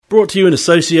Brought to you in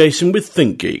association with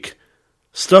ThinkGeek.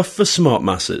 Stuff for smart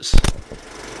masses.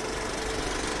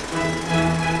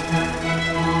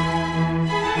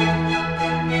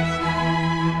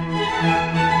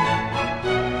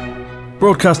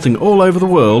 Broadcasting all over the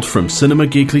world from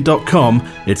cinemageekly.com,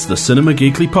 it's the Cinema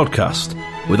Geekly Podcast,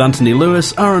 with Anthony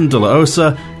Lewis, Aaron De La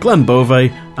Osa, Glenn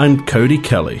Bove, and Cody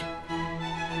Kelly.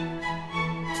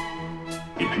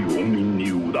 If you only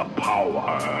knew the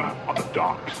power of the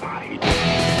dark side.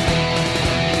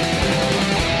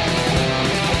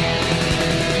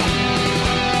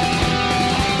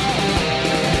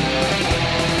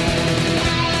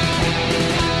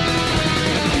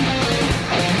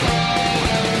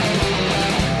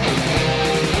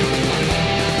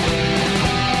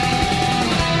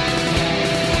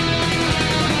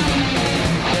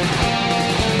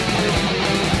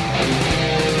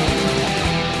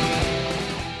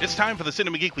 It's time for the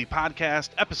Cinema Geekly Podcast,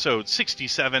 episode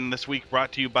 67, this week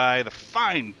brought to you by the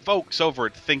fine folks over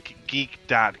at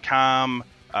ThinkGeek.com.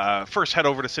 First, head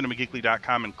over to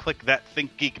cinemageekly.com and click that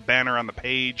ThinkGeek banner on the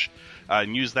page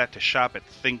and use that to shop at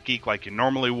ThinkGeek like you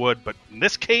normally would. But in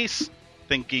this case,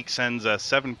 ThinkGeek sends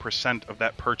 7% of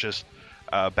that purchase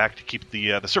back to keep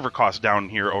the server costs down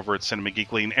here over at Cinema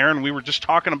Geekly. And Aaron, we were just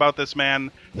talking about this,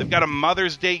 man. They've got a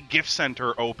Mother's Day gift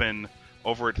center open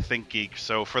over at ThinkGeek.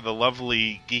 So for the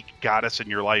lovely geek goddess in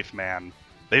your life, man,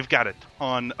 they've got a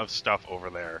ton of stuff over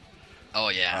there. Oh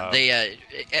yeah, they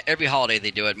every holiday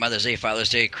they do it. Mother's Day, Father's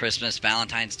Day, Christmas,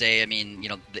 Valentine's Day. I mean, you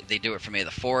know, they do it for May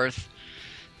the 4th.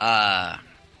 Yeah,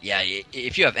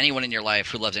 if you have anyone in your life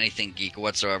who loves anything geek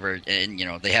whatsoever, and you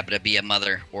know they happen to be a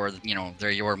mother, or you know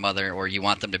they're your mother, or you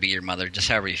want them to be your mother, just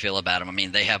however you feel about them. I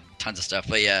mean, they have tons of stuff.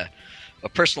 But yeah, a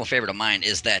personal favorite of mine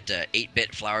is that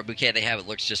 8-bit flower bouquet they have. It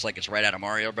looks just like it's right out of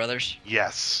Mario Brothers.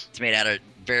 Yes. It's made out of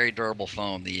very durable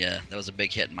foam. That was a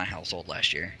big hit in my household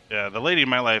last year. Yeah, the lady in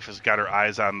my life has got her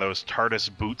eyes on those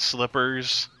TARDIS boot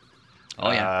slippers.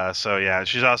 Oh, yeah. So, yeah,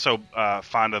 she's also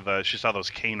fond of she saw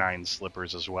those canine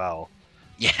slippers as well.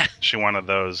 Yeah. She wanted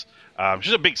those.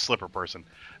 She's a big slipper person.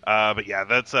 But, yeah,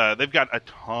 that's they've got a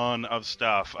ton of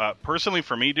stuff. Personally,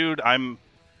 for me, dude, I'm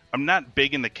not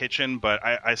big in the kitchen, but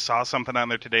I saw something on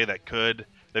there today that could.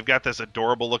 They've got this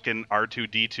adorable-looking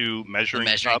R2-D2 measuring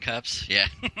cups. Yeah.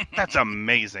 That's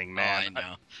amazing, man. Oh, I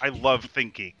know. I love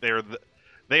ThinkGeek.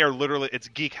 They are literally, it's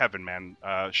geek heaven, man,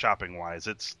 shopping-wise.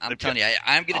 I'm telling you,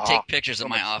 I'm going to take pictures of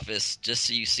my office just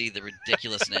so you see the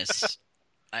ridiculously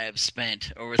I have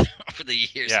spent over the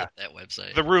years at that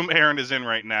website. The room Aaron is in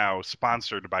right now,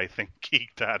 sponsored by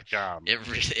ThinkGeek.com.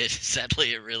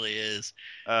 Sadly, it really is.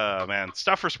 Man,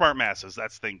 stuff for smart masses.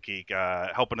 That's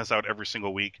ThinkGeek, helping us out every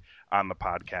single week on the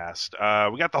podcast.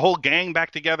 We got the whole gang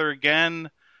back together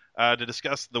again to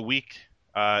discuss the week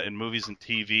in movies and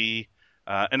TV.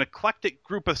 An eclectic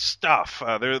group of stuff.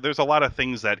 There's a lot of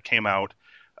things that came out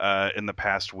in the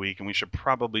past week, and we should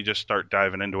probably just start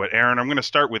diving into it. Aaron, I'm going to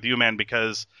start with you, man,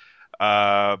 because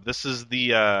this is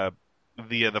the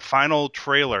final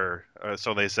trailer,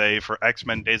 so they say, for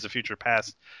X-Men: Days of Future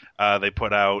Past. They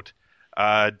put out.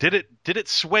 Did it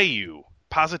sway you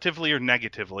positively or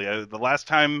negatively? The last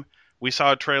time we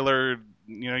saw a trailer,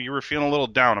 you know, you were feeling a little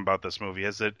down about this movie.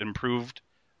 Has it improved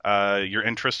your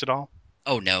interest at all?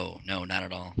 Oh no, not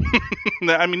at all.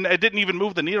 I mean, it didn't even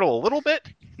move the needle a little bit.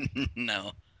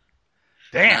 No.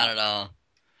 Damn. Not at all.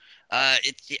 I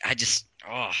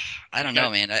don't know,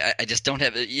 man. I just don't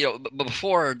have, you know, but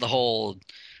before the whole,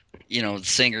 you know,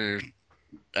 Singer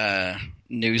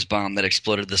news bomb that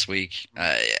exploded this week,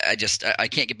 I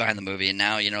can't get behind the movie. And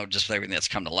now, you know, just with everything that's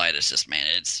come to light, it's just, man,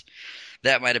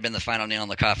 that might have been the final nail in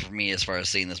the coffin for me as far as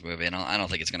seeing this movie. And I don't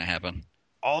think it's going to happen.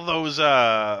 All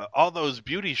those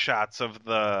beauty shots of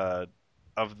the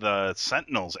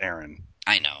Sentinels, Aaron.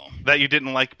 I know that you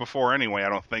didn't like before anyway. I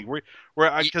don't think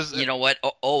because you know what?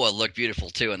 Oa looked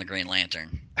beautiful too in the Green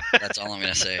Lantern. That's all I'm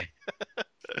gonna say.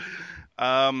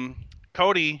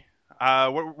 Cody,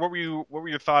 what were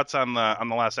your thoughts on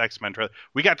the last X-Men trailer?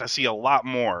 We got to see a lot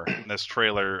more in this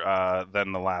trailer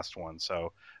than the last one.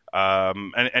 So,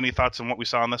 any thoughts on what we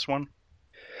saw in this one?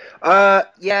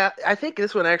 Yeah, I think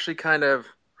this one actually kind of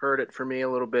hurt it for me a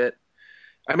little bit.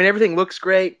 I mean, everything looks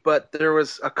great, but there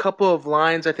was a couple of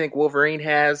lines I think Wolverine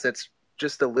has that's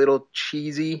just a little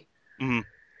cheesy. Mm-hmm.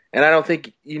 And I don't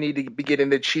think you need to be getting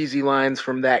the cheesy lines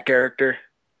from that character.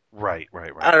 Right.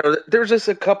 I don't know. There was just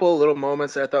a couple of little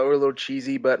moments that I thought were a little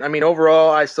cheesy, but I mean,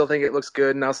 overall, I still think it looks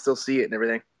good, and I'll still see it and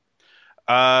everything.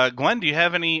 Glenn, do you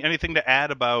have anything to add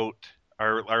about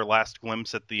our last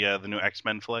glimpse at the new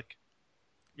X-Men flick?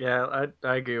 Yeah,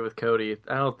 I agree with Cody.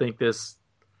 I don't think this.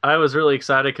 I was really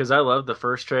excited because I loved the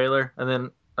first trailer, and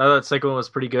then I thought the second one was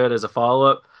pretty good as a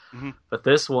follow-up. Mhm. But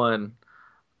this one,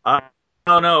 I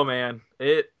don't know, man.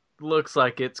 It looks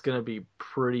like it's gonna be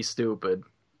pretty stupid.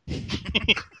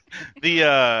 It's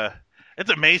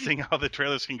amazing how the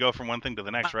trailers can go from one thing to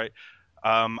the next, right?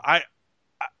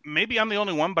 Maybe I'm the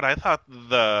only one, but I thought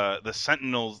the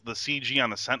Sentinels, the CG on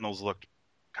the Sentinels looked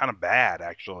kind of bad,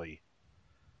 actually.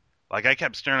 Like I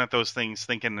kept staring at those things,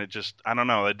 thinking it just, I don't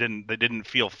know, they didn't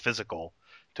feel physical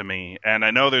to me. And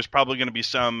I know there's probably going to be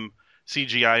some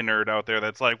CGI nerd out there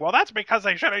that's like, well, that's because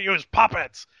they should have used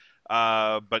puppets.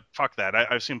 But fuck that.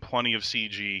 I've seen plenty of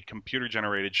CG, computer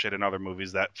generated shit in other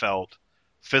movies that felt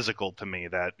physical to me,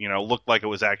 that looked like it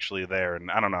was actually there. And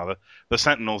I don't know, the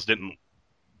Sentinels didn't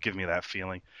give me that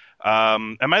feeling.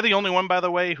 Am I the only one, by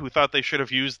the way, who thought they should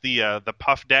have used the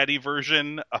Puff Daddy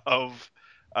version of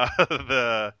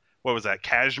the what was that,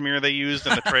 cashmere they used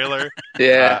in the trailer?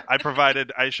 Yeah.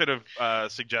 I should have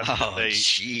suggested they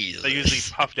use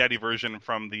the Puff Daddy version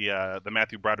from the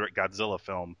Matthew Broderick Godzilla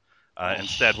film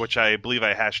instead, which I believe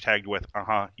I hashtagged with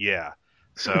yeah.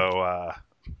 So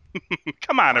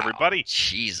come on, everybody,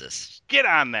 Jesus, get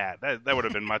on that. That would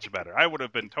have been much better. I would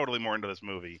have been totally more into this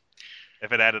movie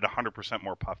if it added 100%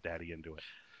 more Puff Daddy into it.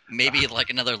 Maybe like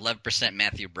another 11%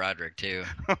 Matthew Broderick too.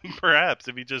 Perhaps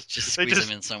if he just squeeze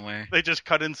him in somewhere. They just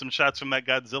cut in some shots from that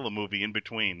Godzilla movie in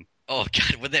between. Oh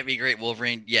God, would that be great?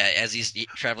 Wolverine, yeah, as he's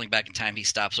traveling back in time, he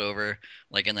stops over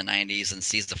like in the 90s and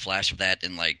sees the flash of that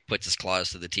and like puts his claws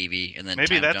through the TV, and then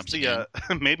maybe time that's jumps the again.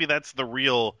 maybe that's the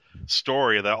real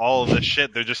story, that all of this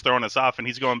shit they're just throwing us off, and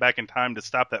he's going back in time to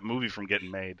stop that movie from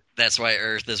getting made. That's why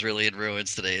Earth is really in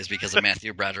ruins today, is because of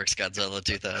Matthew Broderick's Godzilla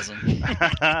 2000.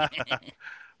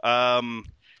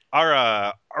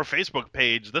 Our Facebook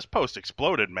page, this post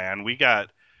exploded, man. We got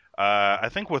I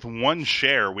think with one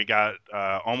share we got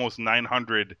almost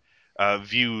 900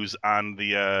 views on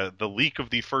the leak of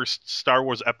the first Star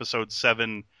Wars Episode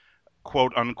 7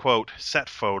 quote unquote set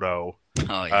photo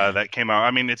that came out.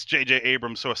 I mean, it's J.J.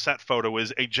 Abrams, so a set photo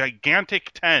is a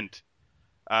gigantic tent,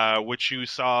 which you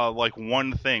saw like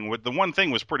one thing. The one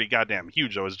thing was pretty goddamn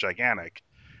huge, though. It was gigantic.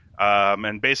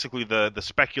 And basically the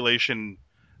speculation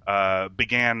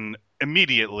began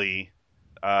immediately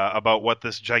about what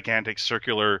this gigantic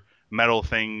circular metal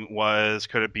thing was.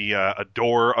 Could it be a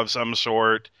door of some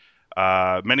sort?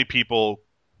 Many people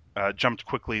jumped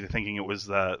quickly to thinking it was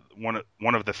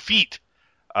one of the feet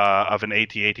of an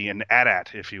AT-AT, an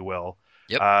AT-AT, if you will.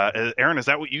 Yep. Aaron, is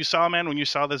that what you saw, man, when you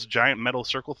saw this giant metal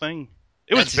circle thing?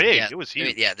 It was big. Yeah, it was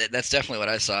huge. Yeah, that's definitely what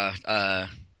I saw.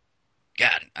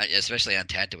 God, especially on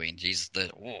Tatooine. Jesus,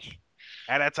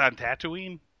 AT-ATs on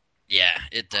Tatooine? Yeah,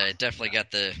 it definitely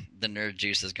got the nerd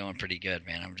juices going pretty good,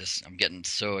 man. I'm getting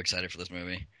so excited for this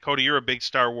movie. Cody, you're a big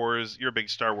Star Wars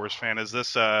fan. Is this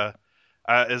is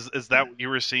that what you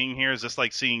were seeing here? Is this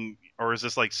like seeing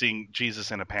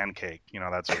Jesus in a pancake?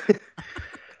 That's what...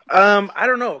 I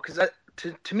don't know, because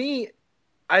to me,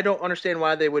 I don't understand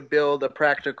why they would build a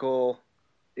practical,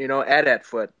 AT-AT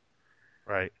foot.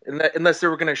 Right. Unless they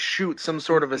were going to shoot some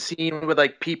sort of a scene with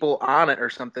like people on it or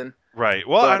something. Right.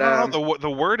 Well, I don't know. The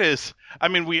word is, I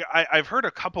mean, I've heard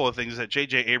a couple of things that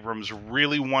J.J. Abrams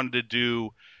really wanted to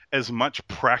do as many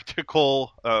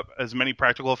practical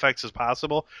effects as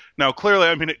possible. Now, clearly,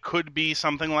 I mean, it could be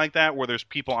something like that where there's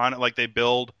people on it, like they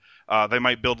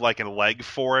might build like a leg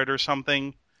for it or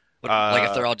something. Like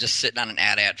if they're all just sitting on an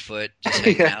AT-AT foot, just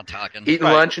hanging out talking, eating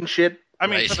lunch and shit. I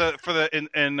mean, right. for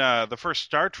the first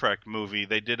Star Trek movie,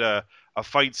 they did a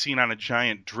fight scene on a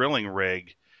giant drilling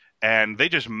rig, and they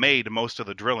just made most of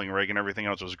the drilling rig, and everything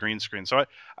else was green screen. So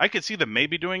I could see them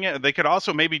maybe doing it. They could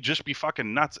also maybe just be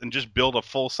fucking nuts and just build a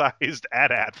full-sized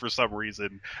AT-AT for some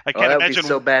reason. I can't imagine. That'd be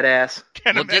so badass.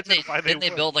 Didn't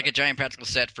they build like a giant practical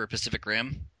set for Pacific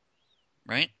Rim?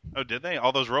 Right? Oh, did they?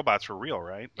 All those robots were real,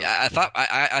 right? Yeah,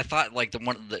 I thought like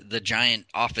the giant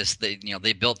office they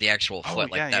built the actual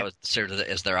foot that was served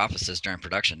as their offices during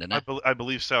production, didn't it? I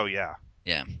believe so. Yeah.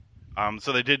 Yeah.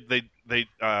 So they did. They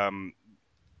and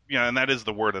that is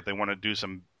the word, that they want to do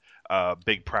some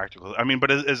big practical. I mean, but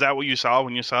is that what you saw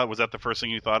when you saw it? Was that the first thing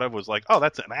you thought of? Was like, oh,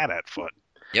 that's an AT-AT foot.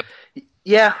 Yep.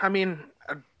 Yeah, I mean,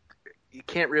 you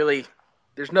can't really.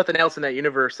 There's nothing else in that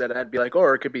universe that I'd be like, oh,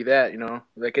 or it could be that,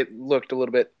 Like, it looked a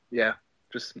little bit,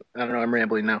 just, I don't know, I'm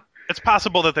rambling now. It's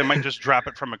possible that they might just drop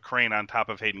it from a crane on top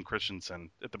of Hayden Christensen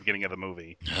at the beginning of the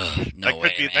movie.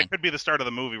 That could be the start of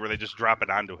the movie where they just drop it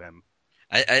onto him.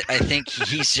 I think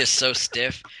he's just so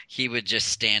stiff, he would just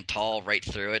stand tall right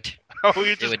through it. Oh,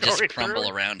 it would just crumble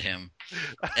around him.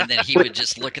 And then he would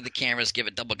just look at the cameras, give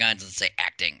it double guns, and say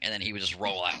acting. And then he would just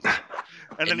roll out.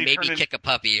 And then maybe kick a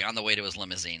puppy on the way to his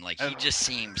limousine. Like, he just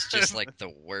seems just like the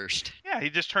worst. Yeah, he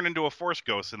just turned into a Force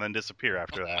ghost and then disappear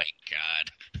after that. Oh, my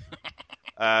God.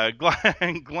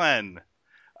 Glenn.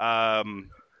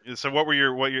 So what were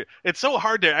your? It's so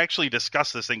hard to actually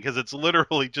discuss this thing because it's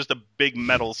literally just a big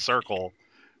metal circle,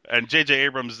 and J.J.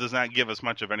 Abrams does not give us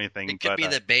much of anything. It could be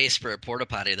the base for a porta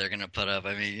potty they're going to put up.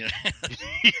 I mean,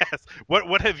 yes.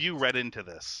 What have you read into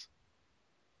this?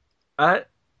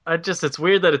 I just, it's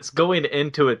weird that it's going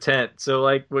into a tent. So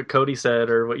like what Cody said,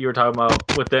 or what you were talking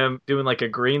about with them doing like a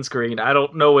green screen. I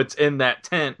don't know what's in that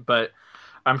tent, but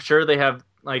I'm sure they have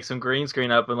like some green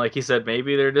screen up. And like he said,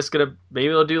 maybe they're just maybe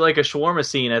they'll do like a shawarma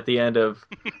scene at the end of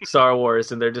Star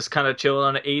Wars, and they're just kind of chilling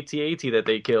on an AT-AT that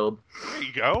they killed. There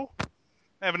you go.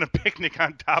 Having a picnic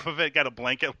on top of it, got a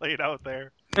blanket laid out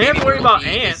there. They have to worry about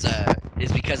ants.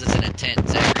 Is because it's in a tent.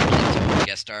 Zachary Quinto,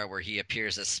 guest star, where he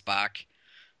appears as Spock.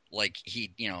 Like he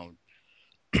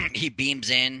beams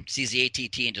in, sees the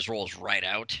ATT, and just rolls right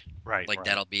out. Right. Like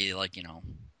that'll be like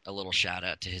a little shout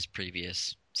out to his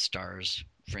previous Stars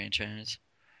franchise.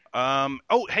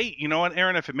 Oh, hey, you know what,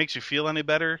 Aaron? If it makes you feel any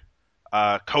better,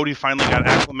 Cody finally got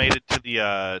acclimated to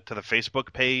the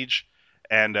Facebook page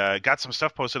and got some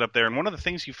stuff posted up there. And one of the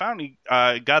things he found, he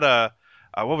got a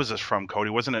what was this from, Cody?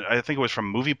 Wasn't it? I think it was from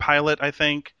Movie Pilot. I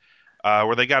think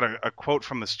where they got a quote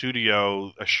from the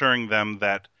studio assuring them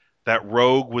that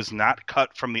Rogue was not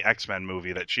cut from the X-Men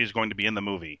movie, that she's going to be in the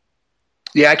movie.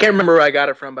 Yeah, I can't remember where I got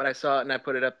it from, but I saw it and I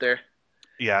put it up there.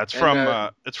 Yeah, it's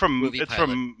from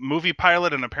Movie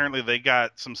Pilot, and apparently they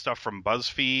got some stuff from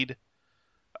BuzzFeed.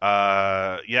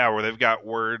 Where they've got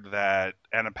word that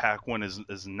Anna Paquin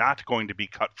is not going to be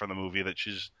cut from the movie, that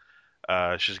she's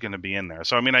going to be in there.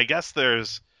 So I mean, I guess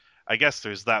there's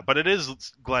that, but it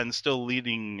is, Glenn, still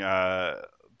leading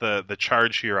the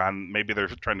charge here on maybe they're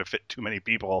trying to fit too many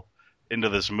people into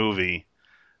this movie.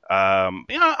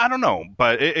 I don't know,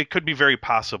 but it could be very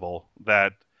possible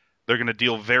that they're going to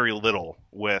deal very little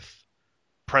with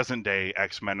present day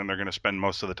X-Men, and they're going to spend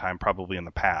most of the time probably in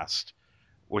the past,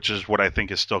 which is what I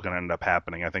think is still going to end up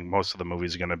happening. I think most of the movie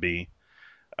is going to be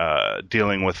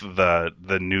dealing with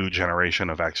the new generation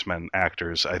of X-Men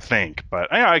actors, I think.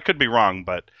 But I could be wrong,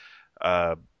 but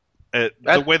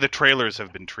the way the trailers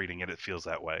have been treating it, it feels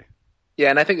that way.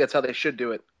 Yeah, and I think that's how they should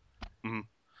do it. Mm-hmm.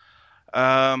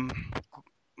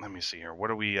 Let me see here. What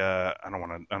do we? I don't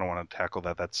want to tackle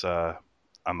that. That's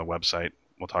on the website.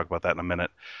 We'll talk about that in a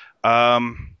minute.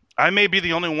 I may be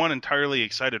the only one entirely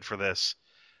excited for this,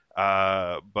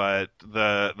 but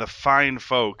the fine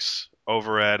folks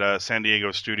over at San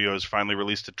Diego Studios finally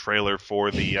released a trailer for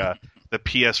the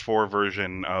PS4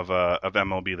 version of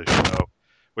MLB The Show,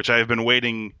 which I have been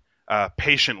waiting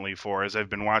patiently for, as I've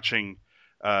been watching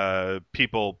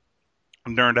people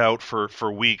nerd out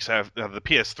for weeks. The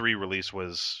PS3 release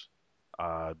was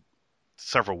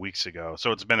several weeks ago,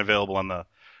 so it's been available on the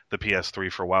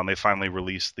PS3 for a while, and they finally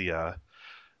released the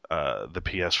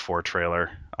PS4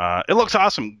 trailer. It looks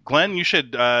awesome. Glenn, you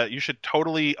should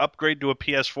totally upgrade to a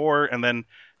PS4 and then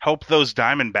help those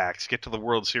Diamondbacks get to the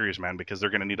World Series, man, because they're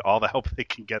going to need all the help they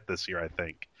can get this year, I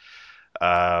think.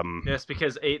 Yes,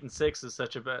 because 8-6 is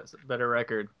such a better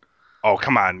record. Oh,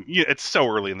 come on. It's so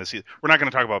early in the season. We're not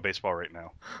going to talk about baseball right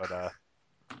now, but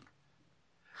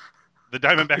the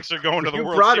Diamondbacks are going to the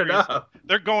World Series. It up.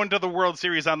 They're going to the World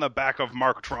Series on the back of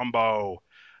Mark Trumbo.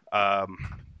 Let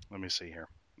me see here.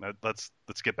 Let's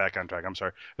get back on track. I'm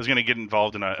sorry. I was going to get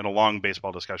involved in a long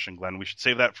baseball discussion, Glenn. We should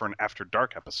save that for an After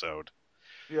Dark episode.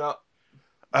 Yeah.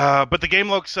 But the game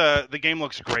looks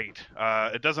great.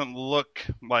 It doesn't look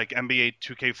like NBA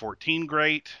 2K14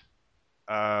 great.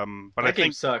 But I think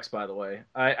game sucks, by the way.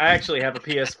 I actually have a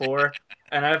PS4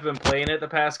 and I've been playing it the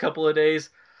past couple of days.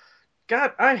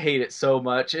 God, I hate it so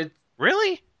much.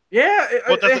 Really? Yeah,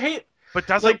 I hate. But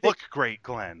doesn't look great,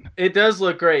 Glenn. It does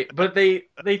look great, but they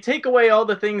take away all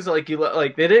the things like they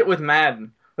did it with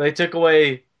Madden. They took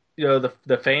away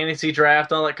the fantasy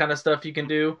draft, all that kind of stuff you can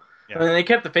do. Yeah. And then they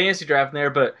kept the fantasy draft in there,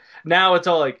 but now it's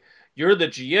all like, you're the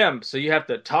GM, so you have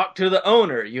to talk to the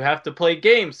owner. You have to play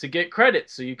games to get credit,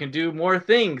 so you can do more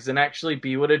things and actually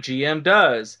be what a GM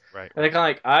does. Right. And they're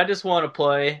kind of like, I just want to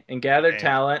play and gather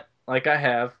talent like I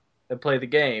have and play the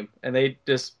game. And they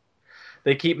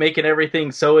keep making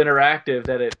everything so interactive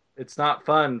that it's not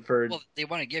fun for. Well, they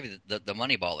want to give you the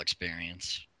Moneyball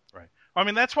experience. Right. I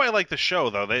mean, that's why I like the show,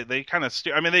 though. They kind of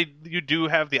you do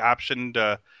have the option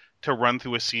to run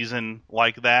through a season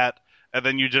like that, and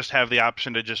then you just have the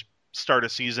option to just start a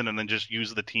season and then just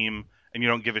use the team, and you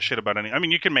don't give a shit about any. I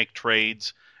mean, you can make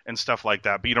trades and stuff like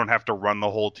that, but you don't have to run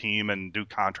the whole team and do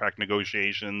contract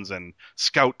negotiations and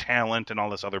scout talent and all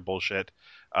this other bullshit.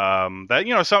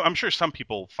 That I'm sure some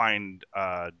people find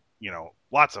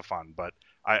lots of fun, but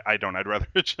I don't. I'd rather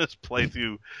just play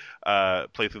through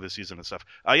the season and stuff.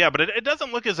 But it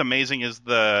doesn't look as amazing as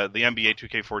the NBA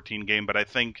 2K14 game, but I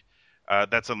think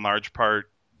that's in large part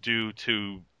due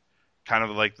to kind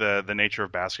of like the nature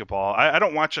of basketball. I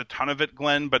don't watch a ton of it,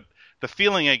 Glenn, but the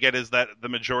feeling I get is that the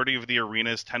majority of the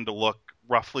arenas tend to look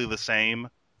roughly the same.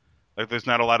 Like there's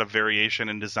not a lot of variation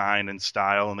in design and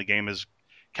style, and the game is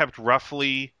kept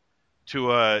roughly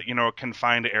to a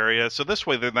confined area. So this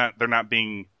way they're not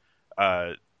being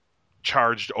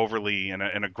charged overly in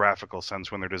a graphical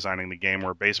sense when they're designing the game,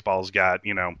 where baseball's got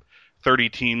 30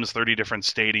 teams, 30 different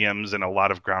stadiums, and a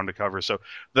lot of ground to cover. So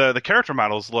the character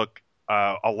models look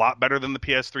a lot better than the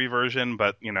PS3 version,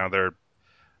 but they're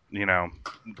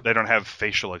they don't have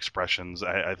facial expressions.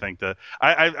 I think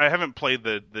I haven't played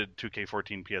the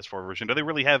 2K14 PS4 version. Do they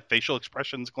really have facial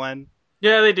expressions, Glenn?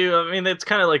 Yeah, they do. I mean, it's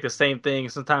kind of like the same thing.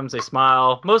 Sometimes they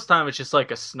smile. Most of the time, it's just like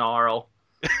a snarl.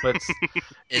 But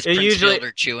is Prince usually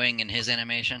Fielder chewing in his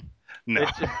animation? No,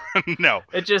 no.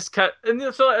 It just cut, and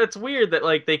so it's weird that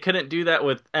like they couldn't do that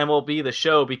with MLB The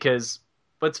Show because,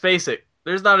 let's face it,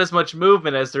 there's not as much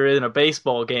movement as there is in a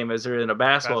baseball game as there is in a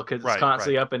basketball because it's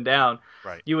constantly up and down.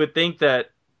 Right. You would think that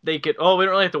they could. Oh, we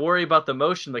don't really have to worry about the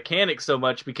motion mechanics so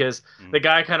much because the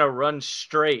guy kind of runs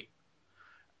straight.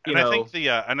 I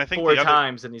think four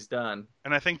times and he's done.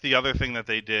 And I think the other thing that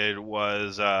they did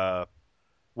was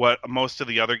what most of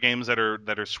the other games that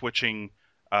are switching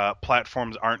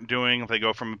platforms aren't doing. If they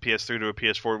go from a PS3 to a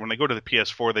PS4, when they go to the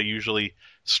PS4, they usually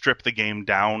strip the game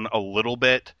down a little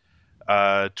bit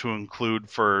to include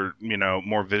for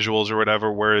more visuals or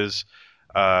whatever. Whereas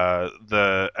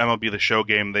the MLB The Show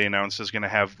game they announced is going to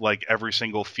have like every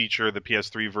single feature the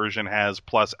PS3 version has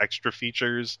plus extra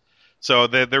features. So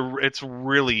it's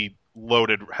really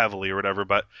loaded heavily or whatever.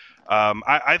 But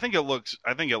I think it looks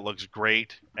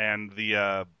great, and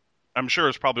I'm sure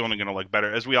it's probably only going to look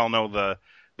better. As we all know,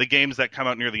 the games that come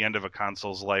out near the end of a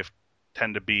console's life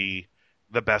tend to be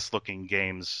the best looking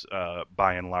games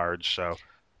by and large. So.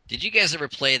 Did you guys ever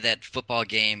play that football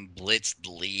game Blitz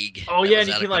League? Oh yeah, and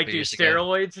you can like do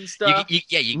steroids and stuff. You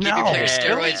give your players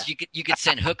steroids. You could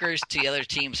send hookers to the other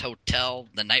team's hotel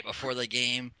the night before the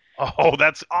game. Oh,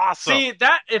 that's awesome. See,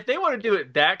 that if they want to do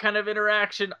it that kind of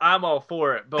interaction, I'm all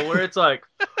for it. But where it's like,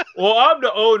 well, I'm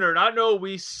the owner and I know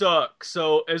we suck.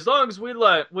 So as long as we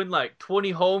win like 20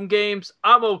 home games,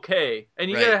 I'm okay. And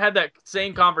you gotta have that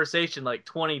same conversation like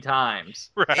 20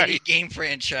 times. Right. Any game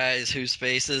franchise whose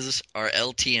faces are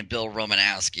LT and Bill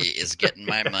Romanowski is getting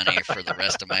my money for the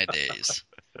rest of my days.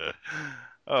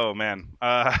 Oh man.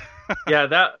 Yeah,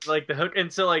 that like the hook,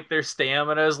 and so like their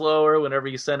stamina is lower whenever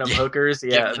you send them hookers.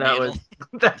 Yeah,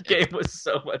 that game was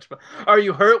so much fun. Are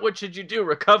you hurt? What should you do?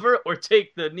 Recover or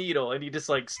take the needle? And you just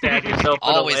like stab yourself.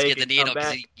 Always in the leg get the needle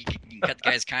because you can cut the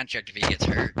guy's contract if he gets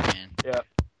hurt. Man. Yeah,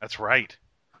 that's right.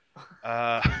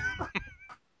 Let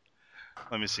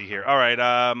me see here. All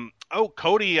right.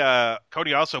 Cody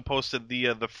also posted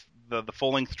the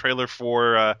full length trailer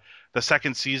for the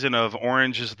second season of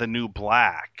Orange is the New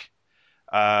Black.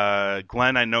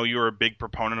 Glenn, I know you're a big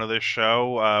proponent of this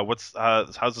show.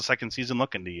 How's the second season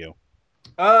looking to you?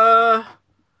 I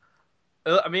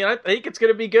mean, I think it's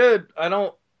gonna be good. I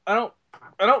don't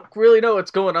really know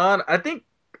what's going on. I think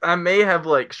I may have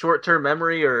like short-term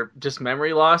memory or just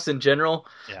memory loss in general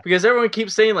because everyone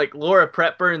keeps saying like Laura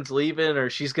Prepburn's leaving or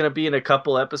she's gonna be in a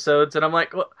couple episodes, and I'm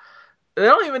like, well, I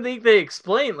don't even think they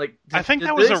explained. Like, I think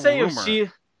that was a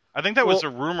rumor. I think that was a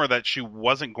rumor that she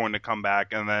wasn't going to come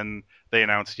back, and then they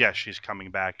announced, yes, she's coming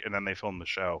back, and then they filmed the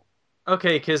show.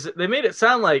 Okay, because they made it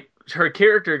sound like her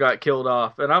character got killed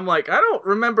off, and I'm like, I don't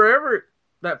remember ever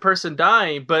that person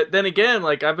dying, but then again,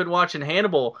 like, I've been watching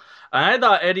Hannibal, and I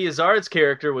thought Eddie Izzard's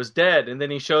character was dead, and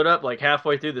then he showed up, like,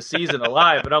 halfway through the season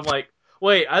alive, and I'm like,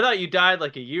 wait, I thought you died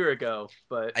like a year ago,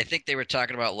 but... I think they were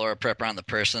talking about Laura Prepburn, the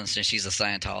person, since she's a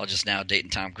Scientologist now dating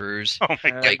Tom Cruise. Oh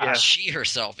my God. Like, she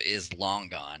herself is long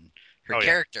gone. Her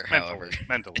character, however...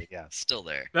 Mentally, yeah. Still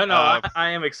there. No,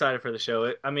 I am excited for the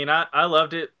show. I mean, I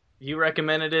loved it. You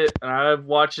recommended it, and I've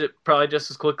watched it probably just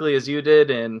as quickly as you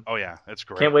did, and... Oh yeah, it's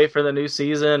great. Can't wait for the new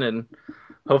season, and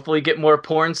hopefully get more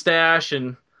porn stash,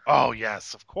 and... Oh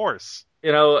yes, of course.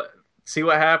 See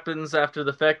what happens after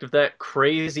the fact of that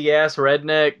crazy-ass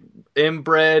redneck,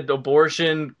 inbred,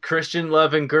 abortion,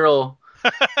 Christian-loving girl.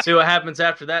 See what happens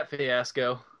after that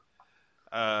fiasco.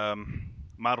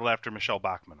 Modeled after Michelle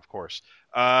Bachmann, of course.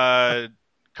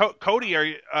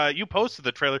 Cody, you posted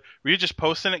the trailer. Were you just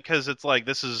posting it because it's like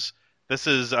this is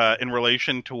in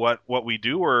relation to what we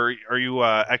do, or are you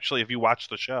actually have you watched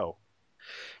the show?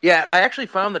 Yeah, I actually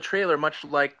found the trailer much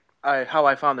like how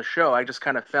I found the show. I just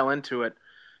kind of fell into it.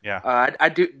 Yeah. I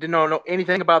didn't know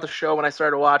anything about the show when I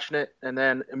started watching it, and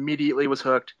then immediately was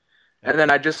hooked. And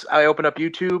then I opened up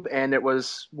YouTube, and it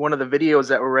was one of the videos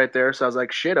that were right there. So I was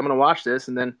like, shit, I'm gonna watch this,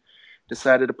 and then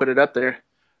decided to put it up there.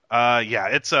 Yeah,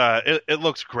 it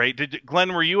looks great.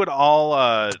 Glenn, were you at all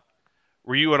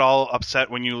upset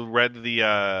when you read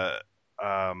I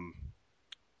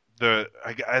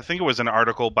think it was an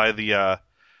article by the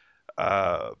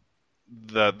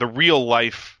real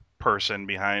life person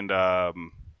behind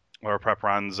Laura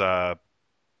Prepron's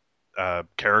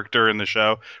character in the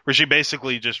show, where she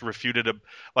basically just refuted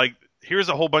here's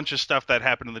a whole bunch of stuff that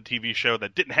happened in the TV show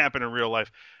that didn't happen in real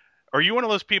life. Are you one of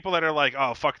those people that are like,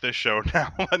 oh, fuck this show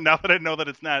now? Now that I know that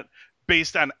it's not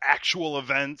based on actual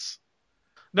events?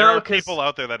 There are people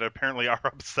out there that apparently are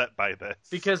upset by this.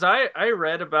 Because I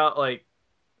read about, I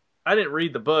didn't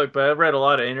read the book, but I read a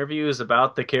lot of interviews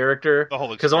about the character.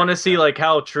 Because I want to see,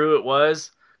 how true it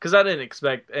was. Because I didn't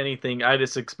expect anything. I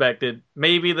just expected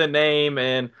maybe the name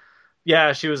and,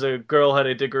 yeah, she was a girl, had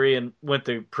a degree, and went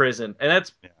to prison. And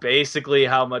that's basically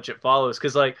how much it follows.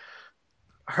 Because,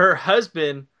 her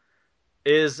husband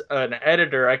is an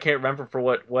editor. I can't remember for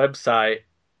what website.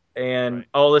 And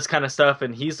all this kind of stuff.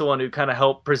 And he's the one who kind of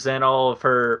helped present all of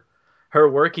her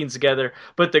workings together.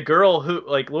 But the girl who,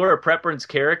 Laura Prepron's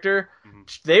character,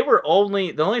 the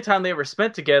only time they ever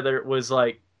spent together was,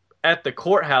 at the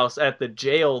courthouse, at the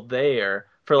jail there,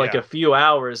 for a few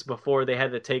hours before they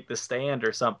had to take the stand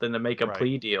or something to make a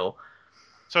plea deal.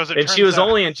 So she was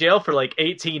only in jail for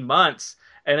 18 months,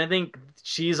 and I think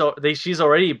she's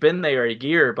already been there a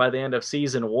year by the end of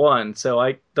season 1. So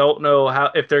I don't know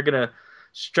if they're gonna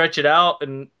stretch it out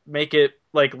and make it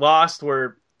like Lost,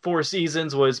 where 4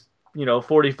 seasons was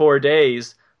 44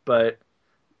 days, but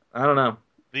I don't know.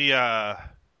 It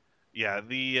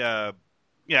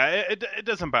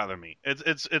doesn't bother me.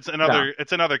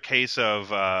 It's another case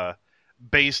of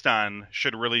based on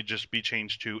should really just be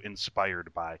changed to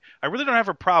inspired by. I really don't have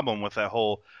a problem with that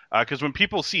whole because when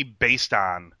people see based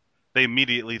on, they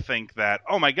immediately think that,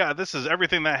 oh my god, this is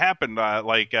everything that happened.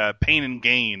 Pain and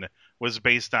Gain was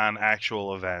based on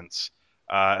actual events,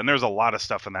 and there's a lot of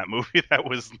stuff in that movie that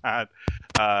was not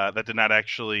that did not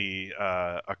actually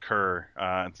occur,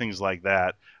 and things like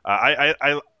that.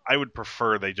 I would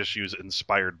prefer they just use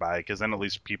inspired by, because then at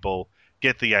least people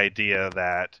get the idea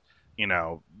that,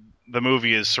 the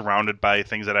movie is surrounded by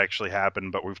things that actually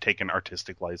happen, but we've taken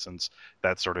artistic license,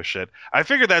 that sort of shit. I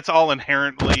figure that's all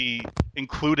inherently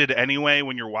included anyway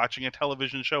when you're watching a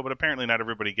television show, but apparently not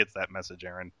everybody gets that message,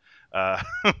 Aaron.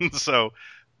 So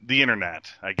the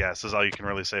internet, I guess, is all you can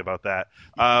really say about that.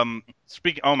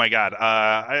 Oh my god,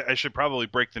 I should probably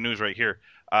break the news right here.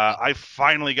 I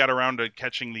finally got around to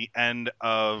catching the end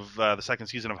of the second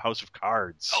season of House of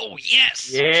Cards. Oh,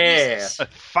 yes! Yeah! Jesus. I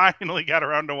finally got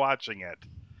around to watching it.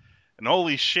 And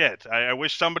holy shit, I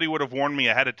wish somebody would have warned me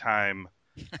ahead of time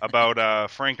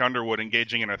about Frank Underwood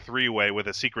engaging in a 3-way with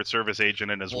a Secret Service agent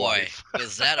and his wife.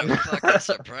 Was that a fucking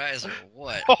surprise or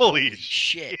what? Holy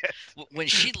shit. When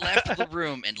she left the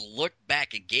room and looked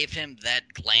back and gave him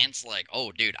that glance,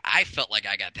 oh, dude, I felt like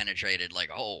I got penetrated.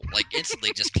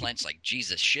 Instantly just clenched,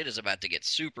 Jesus, shit is about to get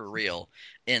super real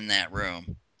in that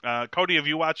room. Cody, have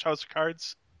you watched House of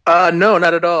Cards? No,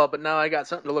 not at all. But now I got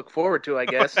something to look forward to, I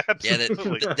guess. Yeah,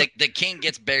 the king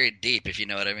gets buried deep, if you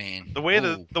know what I mean. The way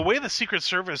the Secret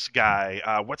Service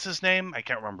guy, what's his name? I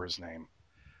can't remember his name.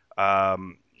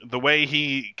 The way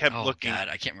he kept looking. Oh God,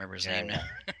 I can't remember his name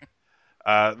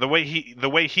now. The way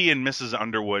he and Mrs.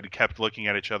 Underwood kept looking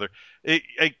at each other.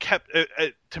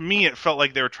 To me, it felt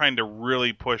like they were trying to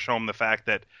really push home the fact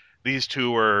that these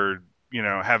two were,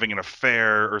 having an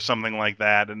affair or something like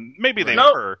that, and maybe they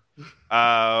were.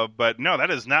 But no,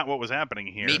 that is not what was happening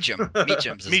here.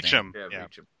 Meachem's his name. Yeah,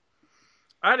 Meacham.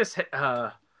 I just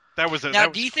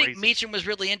do you think Meacham was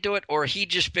really into it, or he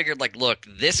just figured look,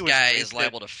 this guy is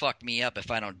liable to fuck me up if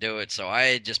I don't do it, so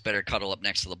I just better cuddle up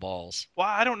next to the balls? Well,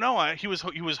 I don't know. He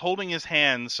was holding his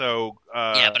hand, so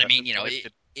yeah, but I mean,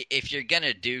 if you're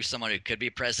gonna do someone who could be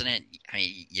president, I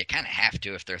mean, you kind of have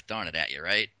to if they're throwing it at you,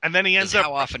 right? And then he ends up.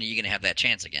 How often are you gonna have that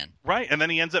chance again? Right, and then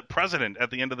he ends up president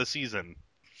at the end of the season.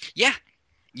 Yeah,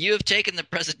 you have taken the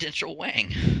presidential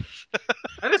wang.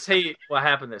 I just hate what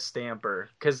happened to Stamper,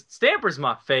 because Stamper's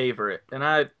my favorite, and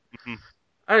I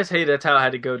just hate that's how it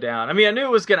had to go down. I mean, I knew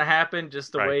it was gonna happen,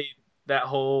 just the way that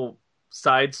whole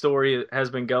side story has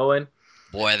been going.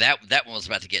 Boy, that one was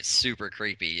about to get super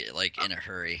creepy, in a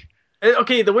hurry.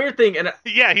 Okay, the weird thing, and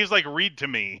yeah, he's like, read to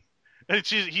me. And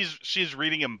she's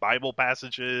reading him Bible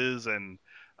passages and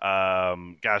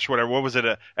gosh, whatever. What was it?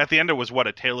 At the end, it was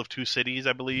A Tale of Two Cities,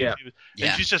 I believe. Yeah.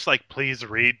 And she's just like, please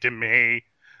read to me.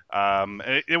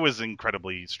 It was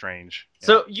incredibly strange.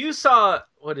 So you saw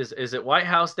is it White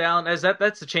House Down?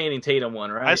 That's the Channing Tatum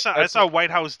one, right? I saw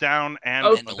White House Down and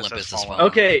Olympus Has Fallen.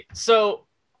 Okay, so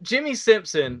Jimmy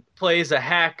Simpson plays a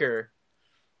hacker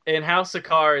in House of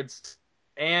Cards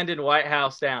and in White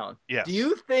House Down. Yes. Do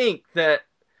you think that?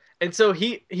 And so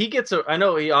he gets I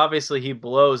know he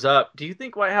blows up. Do you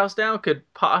think White House Down could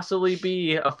possibly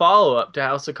be a follow up to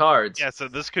House of Cards? Yeah, so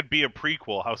this could be a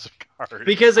prequel, House of Cards.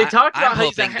 Because they talked about I'm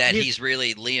hoping that he's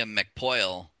really Liam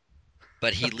McPoyle,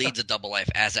 but he leads a double life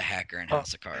as a hacker in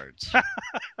House of Cards.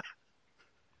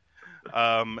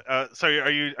 So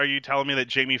are you telling me that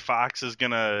Jamie Foxx is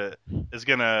gonna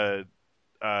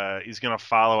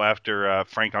follow after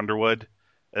Frank Underwood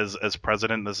as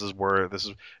president? This is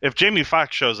if Jamie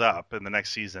Foxx shows up in the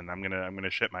next season, I'm gonna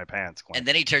shit my pants, Glenn. And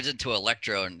then he turns into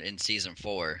Electro in season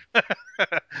 4.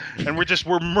 And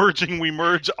we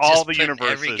merge all the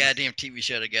universes. Every goddamn TV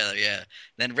show together, yeah.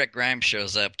 Then Rick Grimes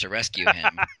shows up to rescue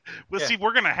him. See,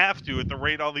 we're gonna have to at the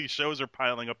rate all these shows are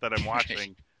piling up that I'm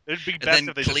watching. It'd be best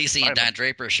if they Khaleesi and Don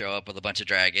Draper show up with a bunch of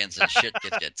dragons and shit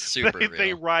gets super real.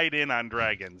 They ride in on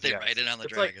dragons. They ride in on the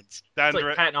dragons. It's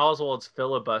like Patton Oswalt's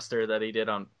filibuster that he did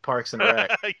on Parks and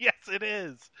Rec. Yes, it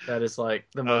is. That is like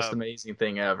the most amazing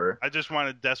thing ever. I just want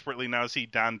to desperately now see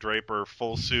Don Draper,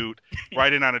 full suit,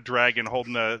 riding on a dragon,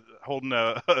 holding a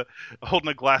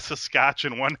glass of scotch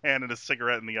in one hand and a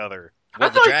cigarette in the other. Well,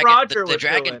 the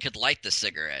dragon could light the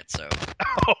cigarette, so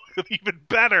oh, even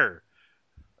better.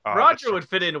 Roger would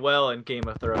fit in well in Game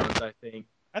of Thrones, I think.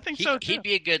 I think so too. He'd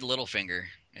be a good Littlefinger,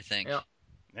 I think.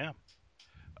 Yeah.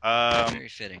 Very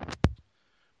fitting.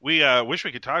 We wish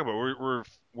we could talk about.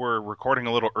 We're recording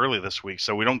a little early this week,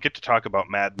 so we don't get to talk about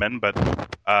Mad Men, but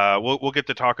we'll get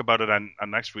to talk about it on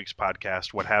next week's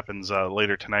podcast. What happens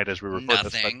later tonight as we record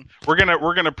this? But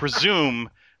we're gonna presume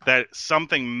that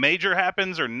something major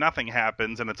happens or nothing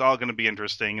happens, and it's all going to be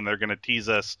interesting, and they're going to tease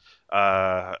us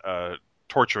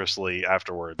torturously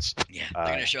afterwards. Yeah, they're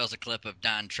going to show us a clip of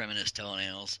Don trimming his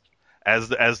toenails, as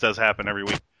does happen every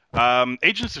week.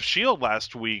 Agents of S.H.I.E.L.D.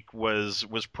 last week was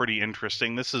pretty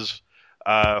interesting. This is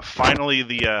finally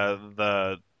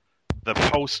the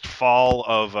post fall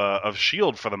of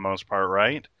S.H.I.E.L.D. for the most part,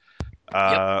 right?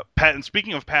 Yep. Patton.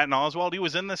 Speaking of Patton Oswalt, he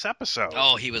was in this episode.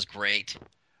 Oh, he was great.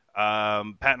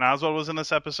 Patton Oswalt was in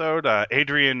this episode.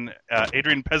 Adrian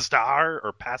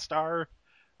Pastar.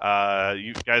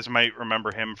 You guys might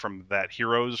remember him from that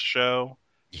Heroes show.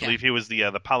 Yeah. I believe he was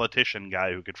the politician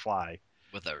guy who could fly.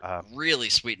 With a really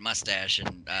sweet mustache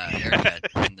and haircut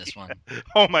in this one.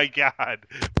 Oh my God.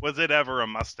 Was it ever a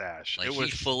mustache? Like, he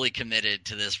fully committed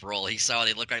to this role. He saw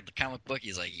it looked like the comic book.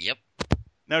 He's like, yep.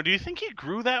 Now, do you think he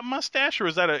grew that mustache, or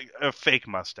was that a fake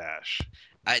mustache?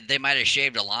 They might have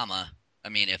shaved a llama. I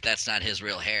mean, if that's not his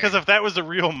real hair. Because if that was a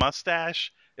real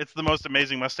mustache, it's the most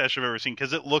amazing mustache I've ever seen,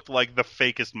 because it looked like the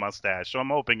fakest mustache, so I'm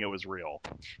hoping it was real.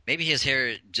 Maybe his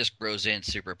hair just grows in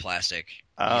super plastic.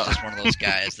 He's just one of those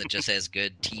guys that just has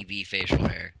good TV facial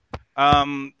hair.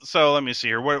 So let me see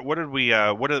here. What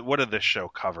did this show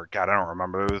cover? God, I don't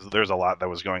remember. There's a lot that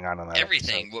was going on in that.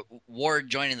 Everything. episode. Ward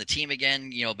joining the team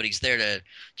again, but he's there to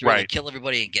really kill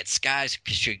everybody and get Skies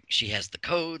because she has the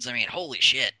codes. I mean, holy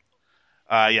shit.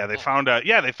 They found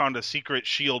a secret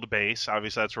S.H.I.E.L.D. base.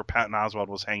 Obviously, that's where Patton Oswalt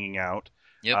was hanging out.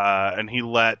 Yep. And he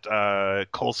let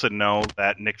Coulson know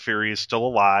that Nick Fury is still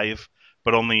alive,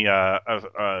 but only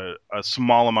a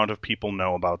small amount of people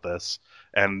know about this,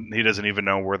 and he doesn't even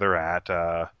know where they're at.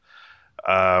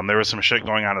 There was some shit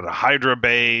going on at the Hydra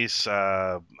base.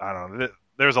 I don't know.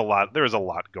 There's a lot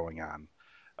going on.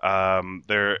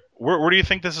 Where do you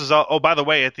think this is? Oh, by the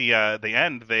way, at the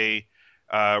end, they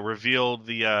revealed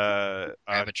the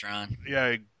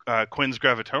Gravitron. Quinn's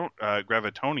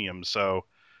gravitonium. So,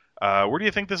 where do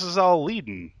you think this is all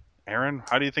leading, Aaron?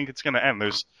 How do you think it's going to end?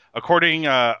 There's according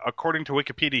to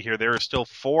Wikipedia here, there are still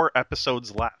 4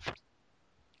 episodes left.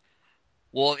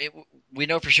 Well, we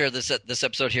know for sure this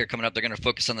episode here coming up, they're going to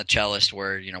focus on the cellist,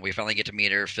 where we finally get to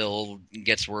meet her. Phil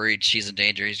gets worried she's in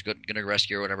danger. He's going to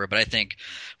rescue her or whatever. But I think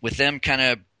with them kind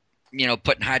of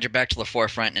putting Hydra back to the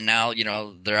forefront, and now,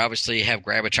 they obviously have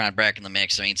Gravitron back in the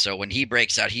mix. I mean, so when he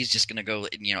breaks out, he's just going to go,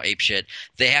 ape shit.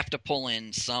 They have to pull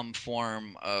in some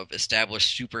form of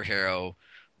established superhero,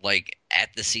 like, at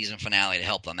the season finale to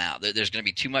help them out. There's going to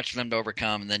be too much for them to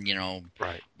overcome, and then,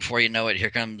 before you know it, here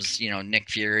comes, Nick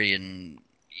Fury and,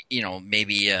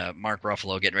 maybe Mark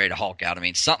Ruffalo getting ready to Hulk out. I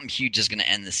mean, something huge is going to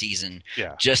end the season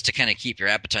just to kind of keep your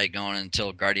appetite going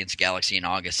until Guardians of the Galaxy in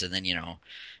August, and then,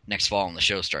 next fall when the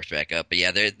show starts back up. But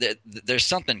there's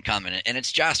something coming, and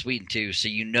it's Joss Whedon too,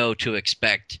 so to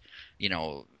expect,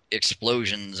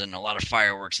 explosions and a lot of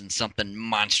fireworks and something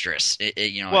monstrous.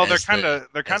 Well, they're kind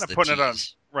of putting it on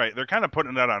tease. right. They're kind of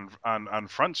putting that on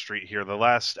Front Street here. The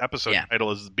last episode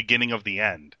title is the beginning of the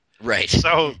end. Right.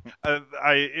 So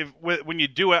when you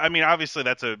do it, I mean, obviously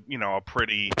that's a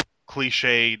pretty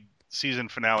cliched season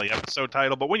finale episode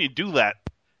title, but when you do that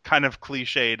kind of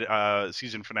cliched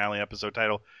season finale episode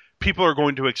title, people are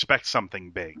going to expect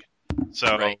something big.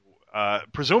 So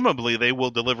presumably they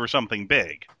will deliver something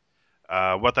big.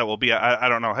 What that will be, I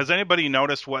don't know. Has anybody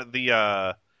noticed what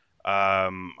the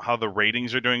how the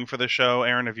ratings are doing for the show?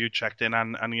 Aaron, have you checked in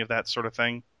on any of that sort of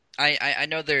thing? I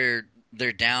know they're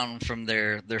down from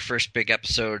their first big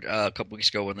episode a couple weeks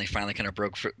ago when they finally kind of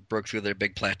broke through their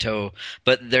big plateau.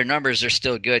 But their numbers are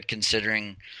still good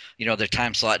considering their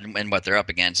time slot and what they're up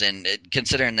against, and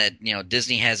considering that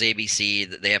Disney has ABC,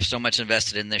 that they have so much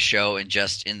invested in this show and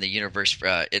just in the universe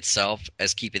itself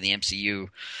as keeping the MCU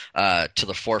to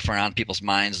the forefront on people's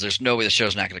minds. There's no way the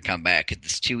show's not going to come back.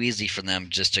 It's too easy for them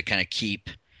just to kind of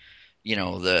keep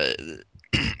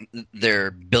their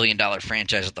billion-dollar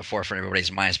franchise at the forefront of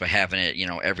everybody's minds by having it,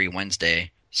 every Wednesday.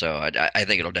 So I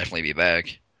think it'll definitely be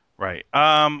back. Right.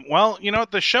 Well,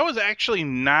 the show is actually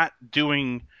not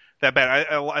doing that bad.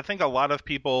 I think a lot of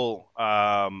people, we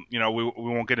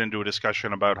won't get into a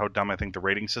discussion about how dumb I think the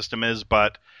rating system is,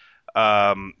 but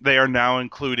they are now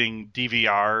including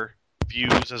DVR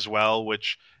views as well,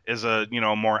 which is a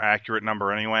more accurate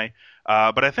number anyway.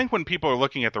 But I think when people are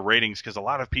looking at the ratings, because a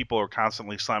lot of people are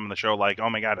constantly slamming the show like, oh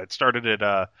my god, it started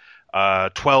at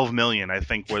 12 million, I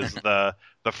think was the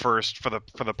first for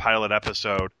the pilot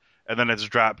episode, and then it's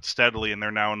dropped steadily, and they're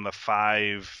now in the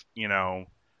 5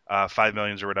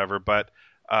 millions or whatever. But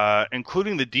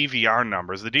including the DVR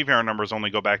numbers only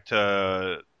go back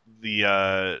to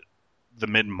the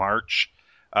mid-March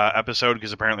episode,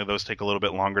 because apparently those take a little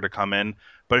bit longer to come in.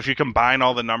 But if you combine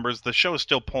all the numbers, the show is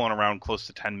still pulling around close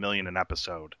to 10 million an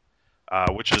episode,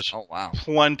 which is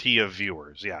plenty of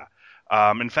viewers. Yeah.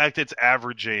 In fact, it's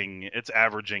averaging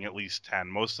at least 10.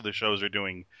 Most of the shows are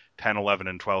doing 10, 11,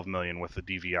 and 12 million with the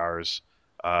DVRs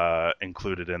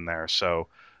included in there. So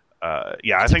I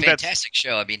think that's a fantastic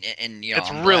show. I mean, and it's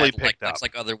I'm really glad, picked up. It's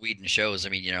like other Whedon shows. I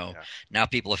mean, now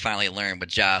people have finally learned with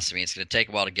Joss. I mean, it's going to take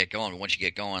a while to get going, but once you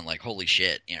get going, like, holy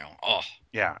shit,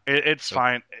 Yeah, it's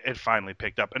fine. It finally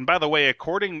picked up. And by the way,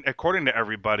 according to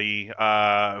everybody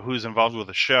who's involved with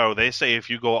the show, they say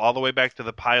if you go all the way back to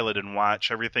the pilot and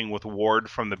watch everything with Ward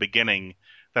from the beginning,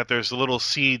 that there's little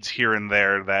seeds here and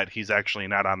there that he's actually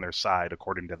not on their side,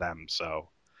 according to them. So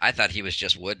I thought he was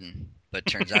just Wooden, but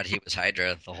turns out he was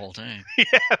Hydra the whole time.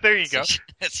 Yeah, there you go.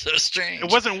 It's so strange.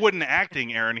 It wasn't Wooden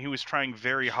acting, Aaron. He was trying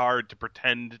very hard to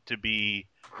pretend to be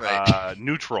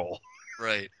neutral.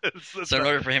 Right. So in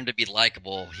order for him to be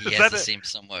likable, he has to seem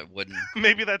somewhat wooden.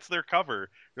 Maybe that's their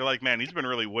cover. You're like, man, he's been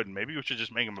really wooden. Maybe we should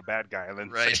just make him a bad guy, and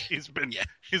then say he's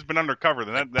been undercover.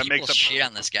 Then that makes up. Shit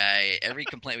on this guy. Every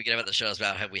complaint we get about the show is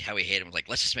about how we hate him. Like,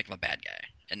 let's just make him a bad guy.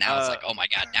 And now it's like, oh my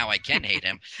god, now I can hate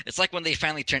him. It's like when they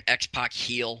finally turned X-Pac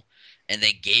heel, and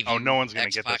they gave him no one's gonna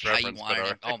X-Pac get this how reference. You wanted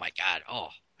him. Oh my god. Oh.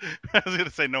 I was going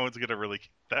to say no one's going to really get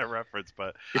that reference,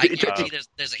 but I guarantee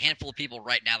there's a handful of people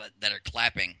right now that are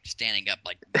clapping, standing up,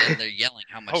 like they're yelling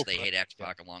how much they hate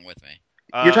X-Pac along with me.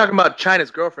 You're talking about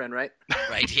China's girlfriend, right?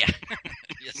 Right. Yeah.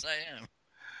 Yes, I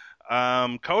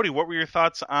am. Cody, what were your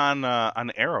thoughts on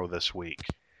Arrow this week?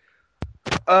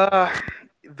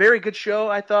 Very good show,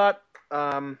 I thought.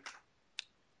 Gosh,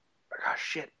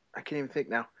 shit, I can't even think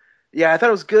now. Yeah, I thought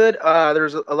it was good. There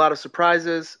was a lot of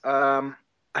surprises.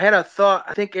 I had a thought.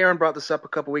 I think Aaron brought this up a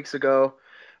couple weeks ago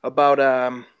about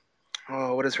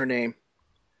what is her name?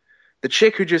 The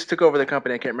chick who just took over the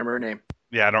company. I can't remember her name.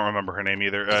 Yeah, I don't remember her name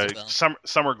either.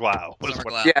 Summer Glau.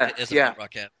 Yeah.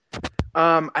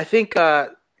 I think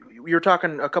we were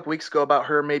talking a couple weeks ago about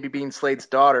her maybe being Slade's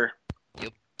daughter.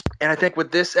 Yep. And I think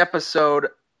with this episode,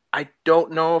 I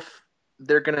don't know if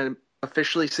they're gonna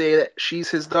officially say that she's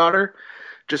his daughter,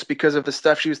 just because of the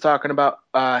stuff she was talking about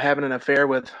having an affair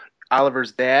with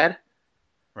Oliver's dad.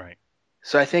 Right.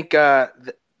 So I think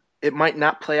it might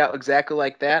not play out exactly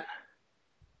like that.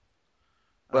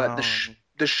 But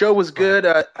the show was good.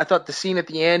 I thought the scene at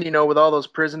the end, with all those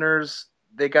prisoners,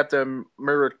 they got the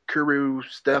Murakuru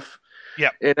stuff.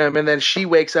 Yeah. And then she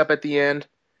wakes up at the end.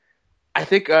 I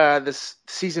think this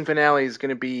season finale is going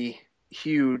to be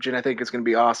huge, and I think it's going to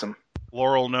be awesome.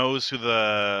 Laurel knows who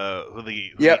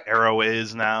the Arrow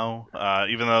is now,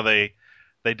 even though they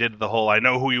did the whole "I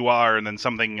know who you are," and then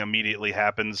something immediately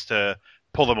happens to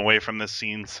pull them away from this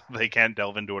scene, so they can't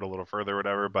delve into it a little further or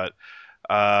whatever. But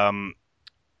I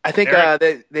think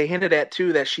they hinted at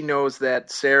too that she knows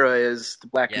that Sarah is the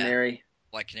Black Canary.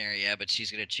 Black Canary, yeah, but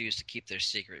she's going to choose to keep their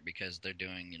secret because they're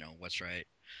doing, what's right.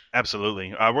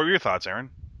 Absolutely. What were your thoughts, Aaron?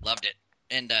 Loved it.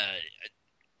 And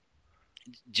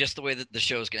just the way that the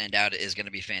show is going to end out is going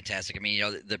to be fantastic. I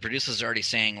mean, the producers are already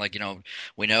saying, like,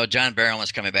 we know John Barrowman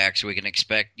is coming back, so we can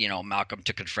expect, Malcolm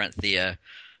to confront Thea,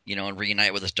 and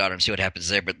reunite with his daughter and see what happens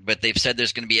there. But they've said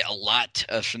there's going to be a lot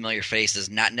of familiar faces,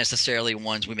 not necessarily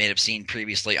ones we may have seen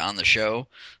previously on the show.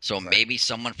 So maybe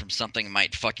someone from something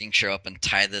might fucking show up and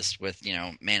tie this with,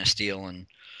 Man of Steel and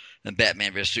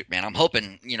Batman vs Superman. I'm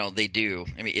hoping, they do.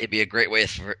 I mean, it'd be a great way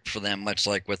for them, much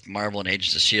like with Marvel and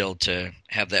Agents of S.H.I.E.L.D., to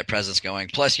have that presence going.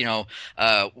 Plus, we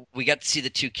got to see the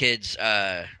two kids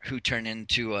who turned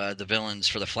into the villains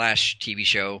for the Flash TV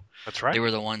show. That's right. They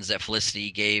were the ones that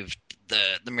Felicity gave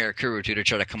the Mirakuru to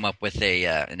try to come up with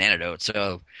an antidote.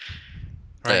 So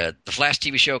the Flash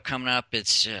TV show coming up,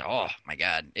 it's oh my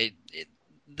god,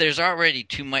 there's already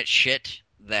too much shit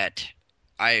that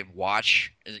I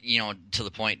watch, to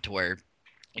the point to where,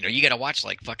 you got to watch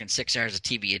like fucking 6 hours of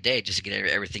TV a day just to get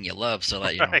everything you love, so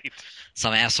that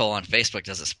some asshole on Facebook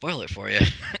doesn't spoil it for you.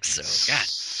 So God,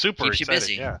 super keeps excited, you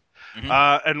busy. yeah.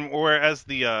 Mm-hmm. And whereas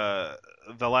the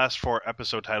last 4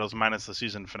 episode titles, minus the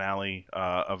season finale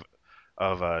of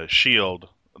S.H.I.E.L.D.,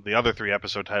 the other 3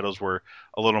 episode titles were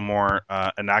a little more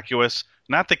innocuous.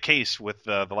 Not the case with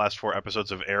the last 4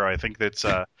 episodes of Arrow. I think that's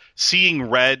Seeing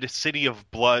Red, City of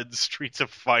Blood, Streets of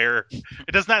Fire.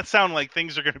 It does not sound like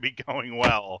things are going to be going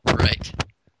well. Right.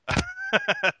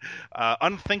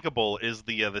 Unthinkable is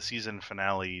the season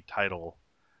finale title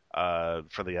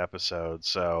for the episode.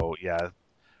 So yeah,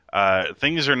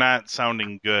 things are not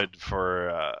sounding good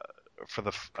for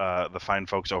the fine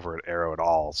folks over at Arrow at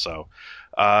all. So,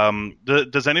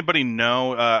 does anybody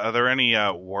know? Are there any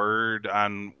word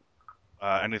on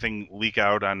anything leak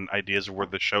out on ideas of where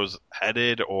the show's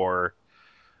headed, or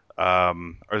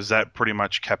is that pretty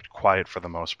much kept quiet for the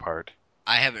most part?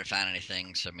 I haven't found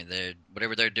anything. So I mean,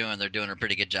 whatever they're doing a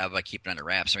pretty good job by keeping it under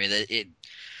wraps. I mean,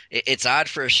 it's odd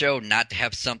for a show not to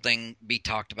have something be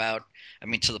talked about. I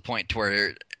mean, to the point to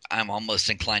where I'm almost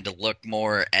inclined to look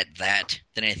more at that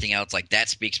than anything else. Like, that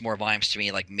speaks more volumes to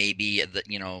me. Like, maybe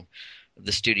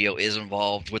the studio is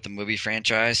involved with the movie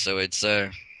franchise. So it's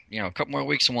a couple more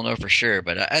weeks and we'll know for sure.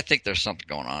 But I think there's something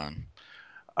going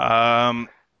on.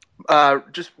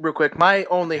 Just real quick, my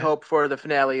only hope for the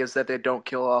finale is that they don't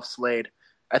kill off Slade.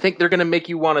 I think they're going to make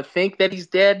you want to think that he's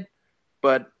dead,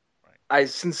 but I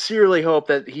sincerely hope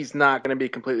that he's not going to be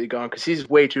completely gone, because he's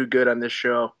way too good on this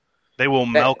show. They will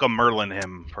Malcolm Merlin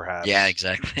him, perhaps. Yeah,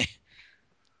 exactly.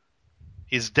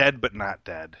 He's dead but not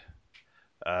dead.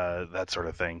 That sort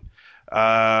of thing.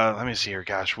 Let me see here.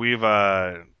 Gosh,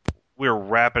 we're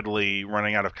rapidly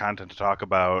running out of content to talk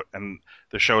about, and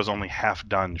the show is only half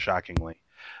done, shockingly.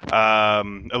 At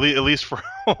least for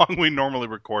how long we normally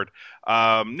record. We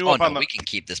can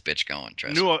keep this bitch going.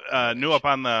 Trust new up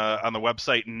on the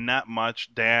website. Not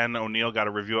much. Dan O'Neill got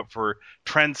a review up for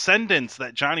Transcendence,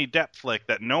 that Johnny Depp flick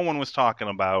that no one was talking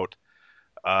about,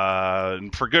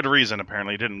 for good reason.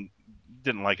 Apparently, didn't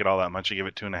like it all that much. He gave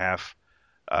it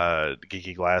 2.5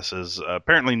 geeky glasses.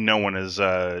 Apparently, no one is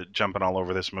jumping all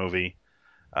over this movie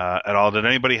at all. Did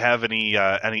anybody have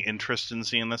any interest in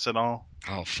seeing this at all?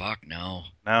 Oh fuck no.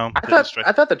 No. I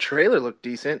thought the trailer looked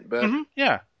decent, but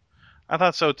yeah, I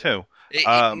thought so too.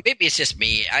 Maybe it's just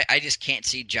me. I just can't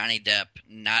see Johnny Depp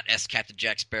not as Captain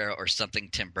Jack Sparrow or something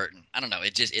Tim Burton. I don't know.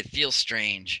 It feels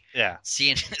strange. Yeah.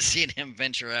 Seeing him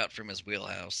venture out from his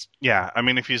wheelhouse. Yeah, I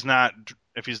mean, if he's not,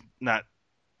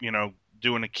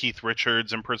 doing a Keith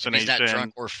Richards impersonation, if he's not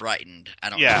drunk or frightened,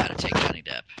 I don't know how to take Johnny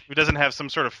Depp. If he doesn't have some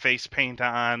sort of face paint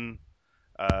on,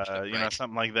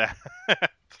 something like that.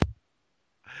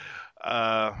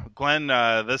 Glenn,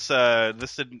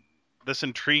 this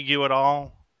intrigue you at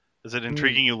all? Is it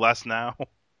intriguing you less now?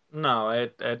 No, I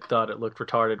thought it looked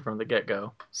retarded from the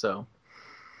get-go, so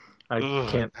I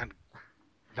can't.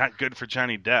 Not good for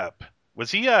Johnny Depp.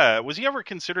 Was he ever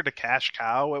considered a cash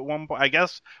cow at one point? I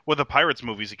guess with the Pirates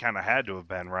movies, he kind of had to have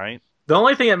been, right? The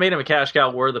only thing that made him a cash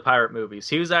cow were the pirate movies.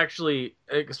 He was actually,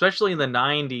 especially in the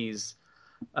 90s,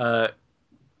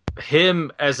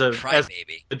 him as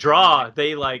the draw,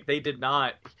 they did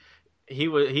not.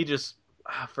 He just,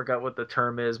 I forgot what the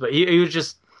term is, but he was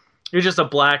just a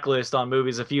blacklist on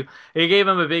movies. If you gave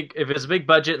him if it's a big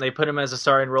budget and they put him as a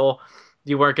starring role,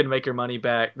 you weren't going to make your money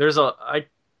back.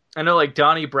 I know, like,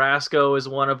 Donnie Brasco is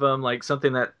one of them, like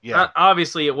something that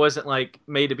obviously it wasn't like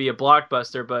made to be a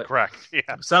blockbuster, but correct,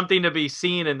 yeah, something to be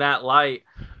seen in that light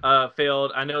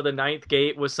failed. I know The Ninth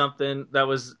Gate was something that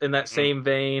was in that same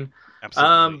vein.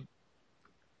 Absolutely.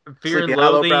 Fear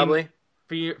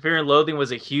and Loathing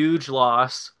was a huge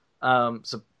loss,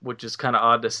 which is kind of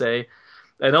odd to say.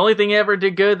 And the only thing he ever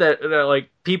did good that like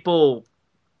people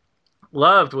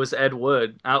loved was Ed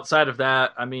Wood. Outside of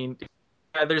that, I mean,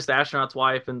 yeah, there's the Astronaut's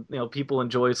Wife, and people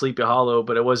enjoy Sleepy Hollow,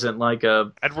 but it wasn't like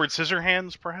a Edward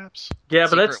Scissorhands, perhaps. Yeah,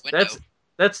 but Secret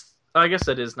that's I guess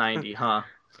that is 90, huh?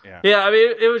 Yeah. Yeah, I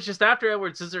mean, it was just after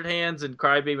Edward Scissorhands and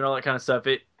Crybaby and all that kind of stuff.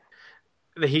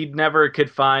 He never could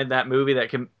find that movie that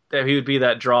he would be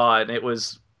that draw, and it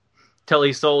was till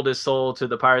he sold his soul to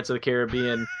the Pirates of the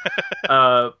Caribbean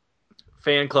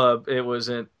fan club. It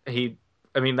wasn't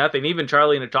nothing. Even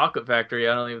Charlie and the Chocolate Factory,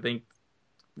 I don't even think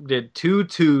did too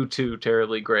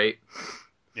terribly great.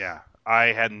 Yeah, I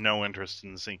had no interest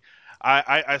in seeing.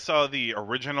 I saw the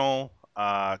original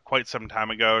quite some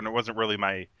time ago, and it wasn't really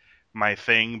my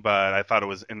thing, but I thought it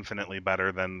was infinitely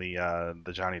better than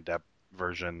the Johnny Depp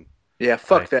version. Yeah,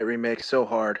 fuck that remake so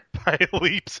hard. By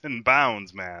leaps and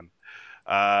bounds, man.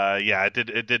 Yeah,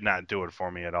 it did not do it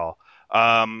for me at all.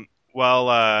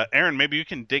 Well, Aaron, maybe you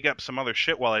can dig up some other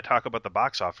shit while I talk about the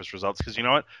box office results, because you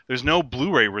know what? There's no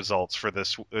Blu-ray results for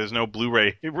this. There's no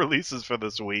Blu-ray releases for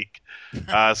this week.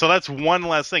 So that's one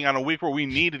less thing on a week where we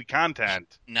needed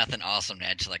content. Nothing awesome to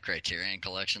add to like Criterion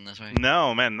Collection this week.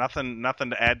 No, man, nothing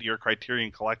to add to your Criterion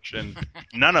Collection.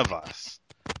 None of us.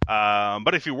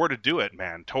 But if you were to do it,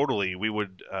 man, totally, we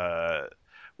would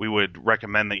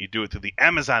recommend that you do it through the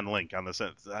Amazon link on this.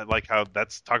 I like how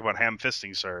that's talk about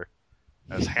ham-fisting, sir.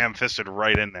 That's ham-fisted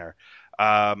right in there.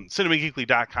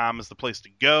 CinemaGeekly.com is the place to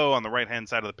go. On the right-hand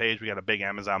side of the page, we got a big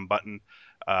Amazon button.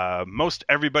 Most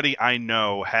everybody I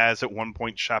know has at one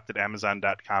point shopped at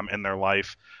Amazon.com in their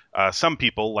life. Some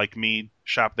people, like me,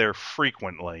 shop there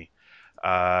frequently.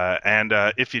 And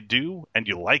if you do and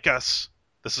you like us,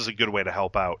 this is a good way to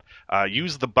help out.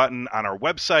 Use the button on our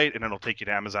website, and it'll take you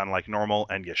to Amazon like normal,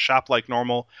 and you shop like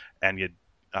normal, and you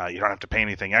don't have to pay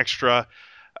anything extra.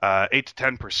 8 to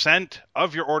 10%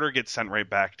 of your order gets sent right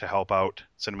back to help out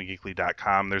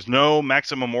CinemaGeekly.com. There's no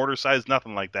maximum order size,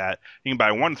 nothing like that. You can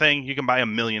buy one thing, you can buy a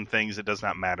million things. It does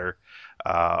not matter.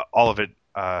 All of it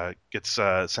gets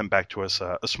sent back to us,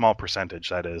 a small percentage,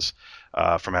 that is,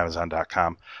 from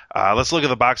Amazon.com. Let's look at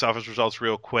the box office results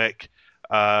real quick.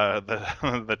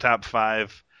 The top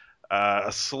five.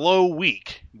 A slow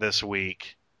week this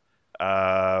week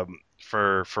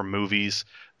for movies.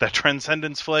 The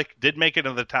Transcendence flick did make it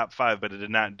into the top five, but it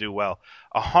did not do well.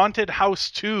 A Haunted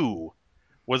House 2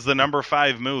 was the number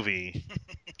 5 movie.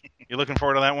 You looking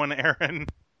forward to that one, Aaron?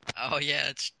 Oh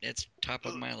yeah, it's top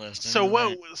of my list. So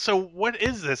what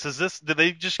is this? Did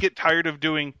they just get tired of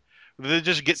doing? Did they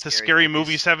just get to Scary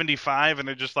Movie 75 and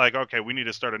they're just like, okay, we need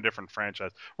to start a different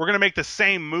franchise. We're gonna make the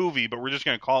same movie, but we're just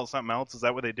gonna call it something else. Is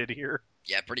that what they did here?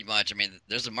 Yeah, pretty much. I mean,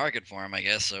 there's a market for them, I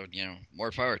guess. So more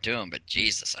power to them. But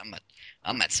Jesus,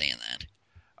 I'm not saying that.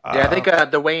 Yeah, I think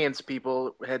the Wayans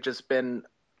people had just been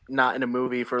not in a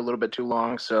movie for a little bit too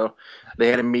long, so they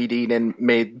had a meeting and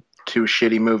made 2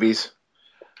 shitty movies.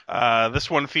 This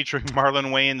one featuring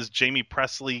Marlon Wayans, Jamie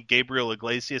Presley, Gabriel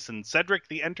Iglesias, and Cedric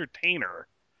the Entertainer,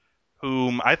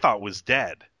 whom I thought was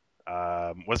dead.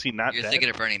 Was he not dead? You're thinking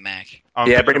of Bernie Mac.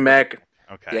 Yeah, Bernie Mac.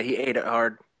 Okay. Yeah, he ate it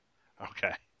hard.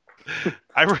 Okay.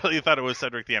 I really thought it was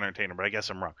Cedric the Entertainer, but I guess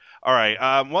I'm wrong. All right.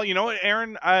 Well, you know what,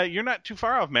 Aaron? You're not too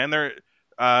far off, man.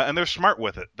 They're smart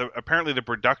with it. Apparently, the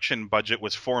production budget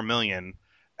was $4 million,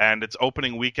 and its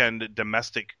opening weekend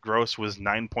domestic gross was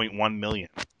 $9.1 million.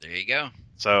 There you go.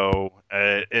 So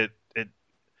it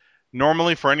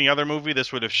normally for any other movie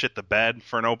this would have shit the bed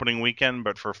for an opening weekend,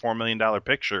 but for a $4 million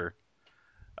picture,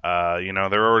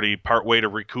 they're already part way to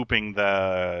recouping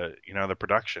the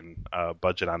production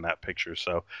budget on that picture.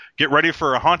 So get ready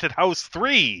for a Haunted House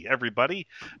 3, everybody.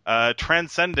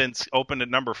 Transcendence opened at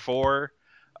number 4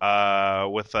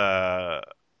 with a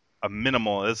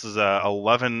minimal. This is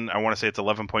 11. I want to say it's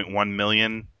 11.1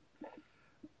 million.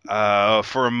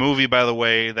 For a movie, by the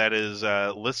way, that is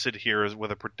listed here as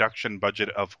with a production budget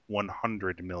of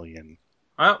 $100 million.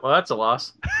 Well, that's a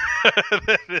loss.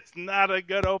 That is not a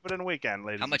good opening weekend,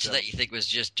 ladies. How much of that you think was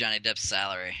just Johnny Depp's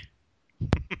salary?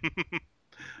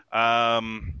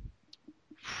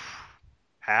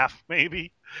 Half,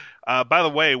 maybe. By the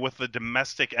way, with the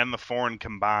domestic and the foreign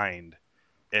combined,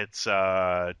 it's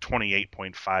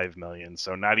 $28.5 million,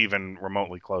 so not even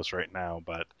remotely close right now.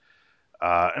 But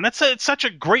and it's such a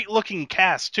great looking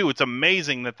cast too. It's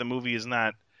amazing that the movie is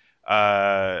not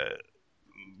that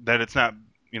it's not.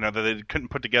 That they couldn't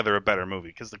put together a better movie,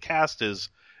 because the cast is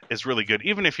really good.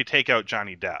 Even if you take out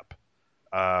Johnny Depp,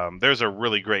 there's a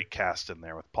really great cast in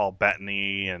there with Paul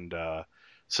Bettany and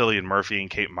Cillian Murphy and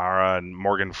Kate Mara and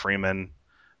Morgan Freeman.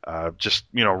 Just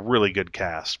really good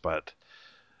cast. But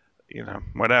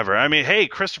whatever. I mean, hey,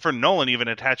 Christopher Nolan even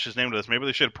attached his name to this. Maybe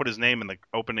they should have put his name in the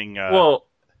opening. Well,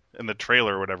 in the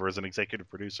trailer or whatever as an executive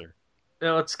producer?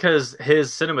 No, it's because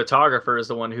his cinematographer is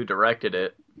the one who directed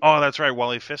it. Oh, that's right,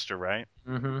 Wally Pfister, right?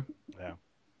 Mm-hmm. Yeah.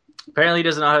 Apparently, he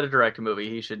doesn't know how to direct a movie.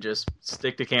 He should just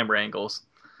stick to camera angles.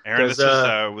 Aaron,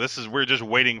 this is we're just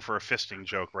waiting for a fisting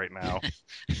joke right now.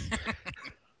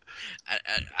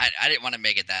 I didn't want to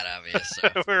make it that obvious. So.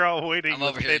 We're all waiting. I'm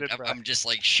over here. I'm just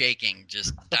like shaking,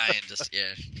 just dying, just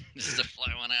to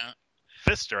fly one out.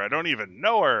 Pfister, I don't even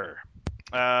know her.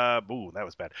 Boo, that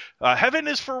was bad. Heaven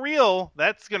is for real.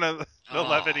 That's gonna the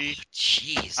levity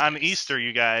Jesus. on Easter.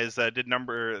 You guys landed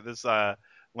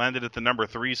at the number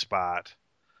 3 spot.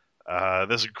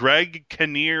 This Greg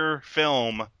Kinnear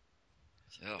film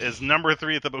is number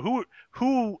 3 at the.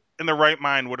 Who in the right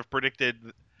mind would have predicted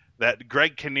that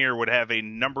Greg Kinnear would have a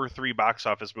number 3 box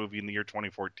office movie in the year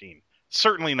 2014?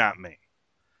 Certainly not me.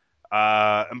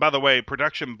 And by the way,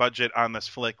 production budget on this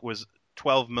flick was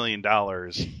 $12 million,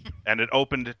 and it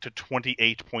opened to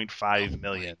 $28.5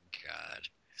 million. God.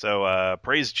 So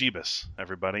praise Jeebus,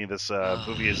 everybody. This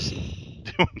movie is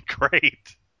doing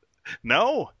great.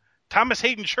 No, Thomas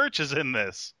Hayden Church is in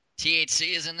this.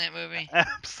 THC is in that movie?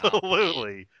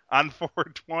 Absolutely. On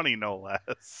 420, no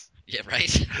less. Yeah,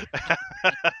 right.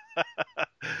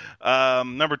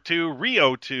 Number 2,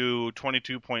 Rio to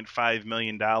 $22.5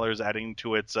 million, adding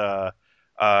to its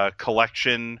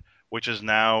collection, which is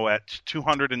now at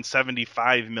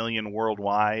 $275 million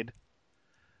worldwide.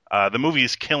 The movie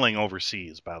is killing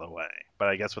overseas, by the way, but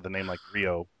I guess with a name like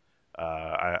Rio,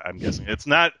 I'm guessing it's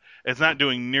not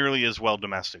doing nearly as well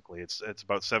domestically. It's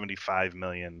about $75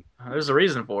 million. There's a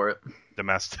reason for it.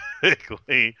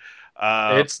 Domestically,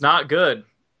 it's not good,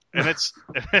 and it's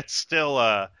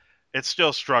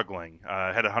still struggling.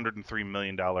 It had $103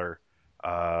 million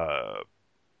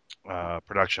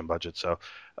production budget. So,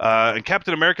 and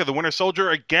Captain America: The Winter Soldier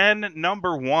again,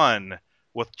 number 1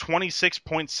 with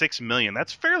 $26.6 million.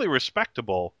 That's fairly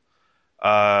respectable,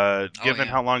 given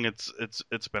how long it's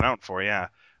been out for. Yeah.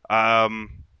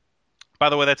 By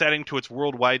the way, that's adding to its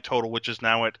worldwide total, which is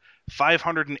now at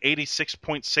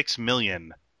 $586.6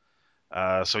 million.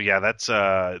 So yeah,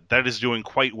 that is doing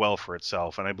quite well for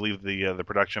itself, and I believe the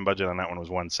production budget on that one was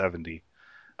 $170.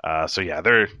 So yeah,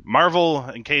 they're Marvel.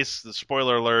 In case the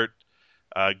spoiler alert,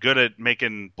 good at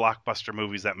making blockbuster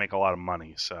movies that make a lot of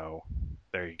money. So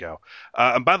there you go.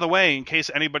 And by the way, in case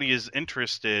anybody is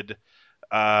interested,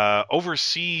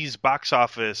 overseas box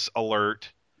office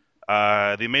alert.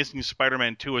 The Amazing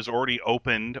Spider-Man 2 has already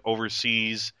opened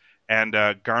overseas and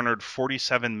garnered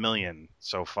 $47 million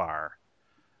so far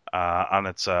on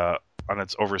its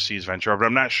overseas venture. But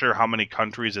I'm not sure how many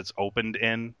countries it's opened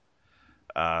in,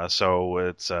 so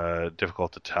it's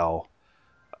difficult to tell.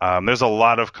 There's a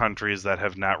lot of countries that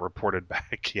have not reported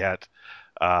back yet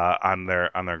on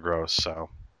their gross, so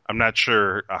I'm not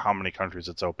sure how many countries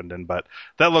it's opened in, but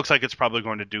that looks like it's probably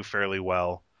going to do fairly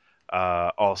well.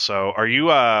 Also, are you?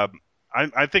 I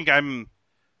think I'm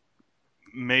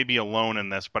maybe alone in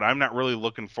this, but I'm not really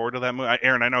looking forward to that movie.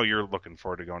 Aaron, I know you're looking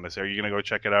forward to going to see. Are you going to go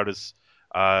check it out as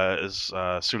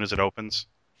soon as it opens?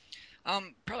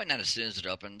 Probably not as soon as it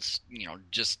opens.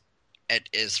 Just at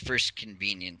its first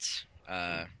convenience.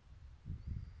 We'll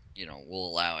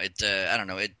allow it. I don't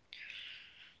know.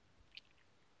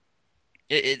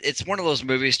 It's one of those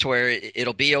movies to where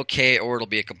it'll be okay or it'll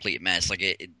be a complete mess. Like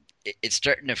it's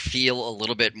starting to feel a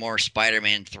little bit more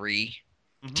Spider-Man 3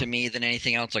 to me than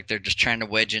anything else. Like they're just trying to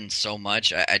wedge in so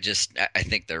much. I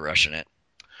think they're rushing it.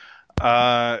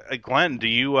 Glenn, do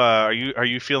you are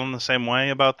you feeling the same way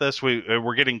about this?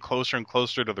 We're getting closer and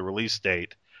closer to the release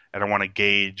date, and I want to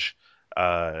gauge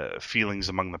feelings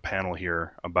among the panel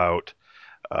here about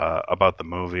the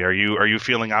movie. Are you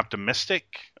feeling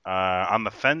optimistic? On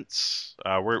the fence?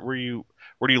 Where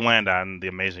do you land on The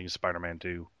Amazing Spider-Man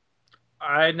 2?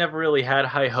 I never really had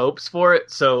high hopes for it,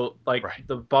 so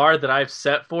the bar that I've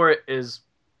set for it is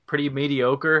pretty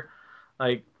mediocre.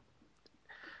 Like,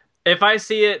 if I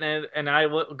see it and I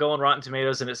go on Rotten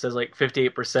Tomatoes and it says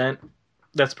 58%,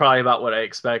 that's probably about what I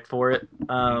expect for it.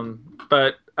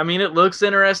 But I mean, it looks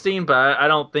interesting, but I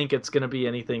don't think it's going to be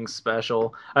anything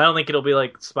special. I don't think it'll be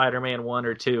like Spider-Man 1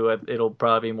 or 2. It'll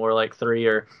probably be more like 3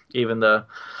 or even the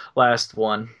last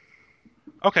one.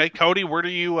 Okay, Cody, where do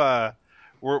you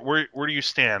where do you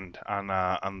stand on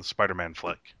the Spider-Man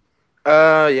flick?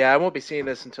 Yeah, I won't be seeing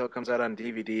this until it comes out on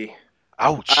DVD.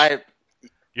 Ouch!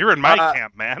 You're in my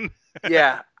camp, man.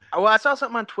 Yeah. Well, I saw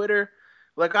something on Twitter.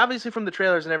 Obviously from the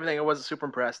trailers and everything, I wasn't super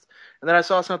impressed. And then I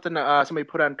saw something somebody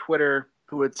put on Twitter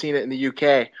who had seen it in the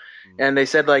UK. And they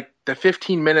said, the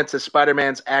 15 minutes of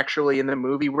Spider-Man's actually in the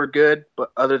movie were good.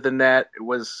 But other than that, it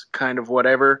was kind of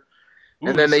whatever. Ooh,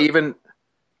 and then they even...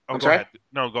 Oh, go ahead.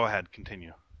 No, go ahead.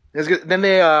 Continue. It's good. Then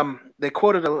they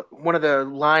quoted one of the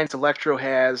lines Electro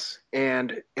has,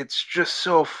 and it's just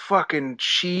so fucking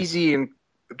cheesy and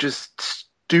just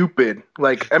stupid.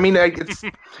 Like, I mean, it's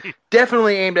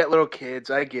definitely aimed at little kids.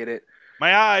 I get it.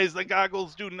 My eyes, the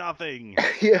goggles do nothing.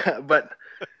 Yeah, but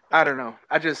I don't know.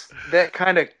 That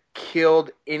kind of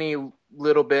killed any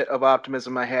little bit of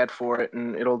optimism I had for it,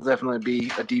 and it'll definitely be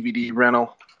a DVD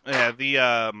rental. Yeah,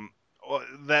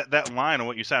 that line of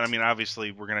what you said. I mean,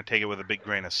 obviously, we're going to take it with a big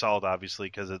grain of salt, obviously,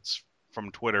 because it's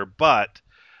from Twitter. But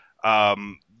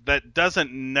that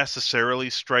doesn't necessarily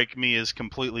strike me as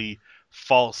completely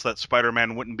false. That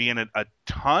Spider-Man wouldn't be in it a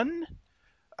ton,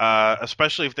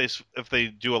 especially if they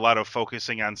do a lot of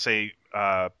focusing on, say,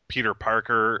 Peter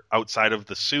Parker outside of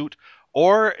the suit,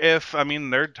 or if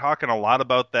they're talking a lot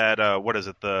about that. What is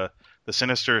it? The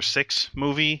Sinister Six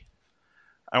movie.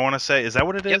 I want to say, is that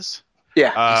what it is?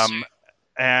 Yeah.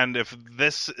 And if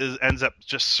ends up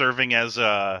just serving as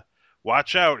a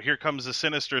watch out, here comes the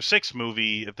Sinister Six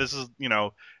movie. If this is,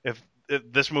 if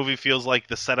this movie feels like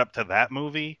the setup to that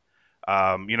movie,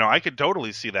 I could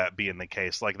totally see that being the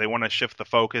case. Like they want to shift the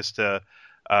focus to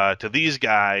these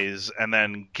guys and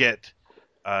then get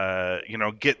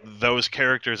those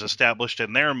characters established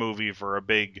in their movie for a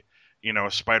big,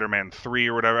 Spider-Man 3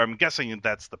 or whatever. I'm guessing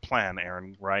that's the plan,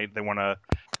 Aaron, right? They want to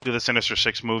do the Sinister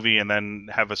Six movie and then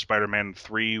have a Spider-Man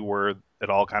 3 where it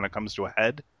all kind of comes to a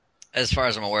head? As far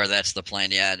as I'm aware, that's the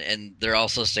plan, yeah. And they're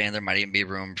also saying there might even be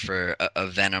room for a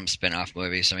Venom spin-off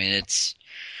movie. So, I mean, it's...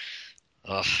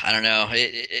 I don't know.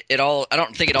 I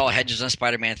don't think it all hedges on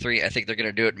Spider-Man 3. I think they're going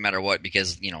to do it no matter what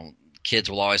because,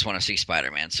 kids will always want to see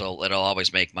Spider-Man, so it'll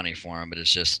always make money for them. But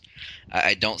it's just,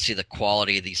 I don't see the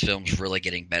quality of these films really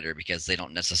getting better because they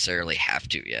don't necessarily have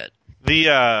to yet.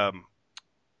 The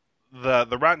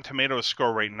Rotten Tomatoes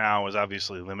score right now is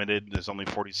obviously limited. There's only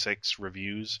 46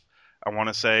 reviews, I want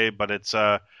to say, but it's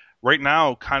right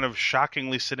now kind of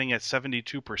shockingly sitting at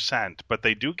 72%. But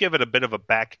they do give it a bit of a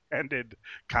backhanded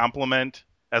compliment,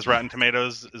 as Rotten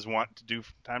Tomatoes is wont to do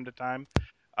from time to time.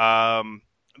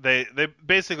 They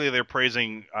basically they're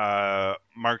praising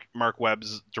Mark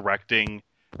Webb's directing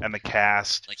and the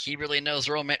cast. Like he really knows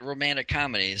romantic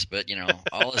comedies, but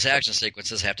all his action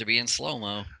sequences have to be in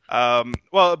slow-mo.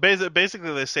 Well,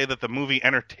 basically they say that the movie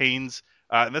entertains,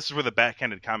 and this is where the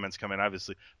backhanded comments come in.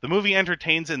 Obviously, the movie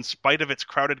entertains in spite of its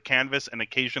crowded canvas and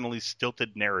occasionally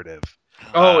stilted narrative.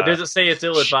 Oh, does it say it's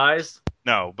ill-advised?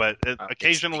 No, but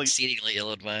occasionally it's exceedingly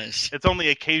ill-advised. It's only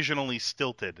occasionally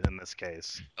stilted in this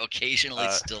case. Occasionally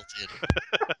stilted.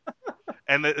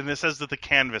 And it says that the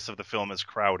canvas of the film is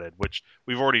crowded, which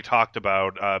we've already talked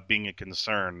about being a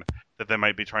concern that they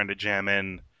might be trying to jam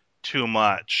in too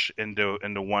much into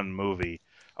one movie.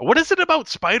 What is it about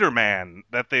Spider-Man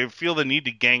that they feel the need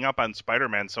to gang up on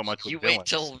Spider-Man so much with villains? Wait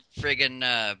till friggin'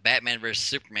 Batman vs.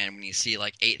 Superman when you see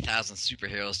like 8,000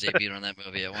 superheroes debut in that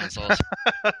movie at once. Also.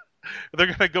 They're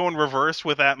going to go in reverse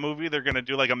with that movie. They're going to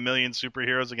do like 1 million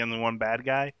superheroes against one bad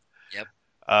guy. Yep.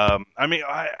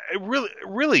 I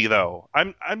really though,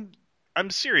 I'm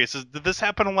serious. Did this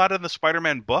happen a lot in the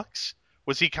Spider-Man books?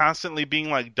 Was he constantly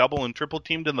being like double and triple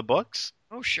teamed in the books?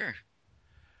 Oh, sure.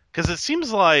 Because it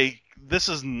seems like this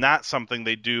is not something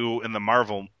they do in the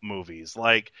Marvel movies.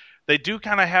 Like, they do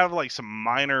kind of have like some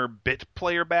minor bit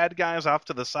player bad guys off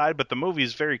to the side, but the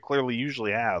movies very clearly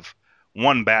usually have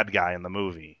one bad guy in the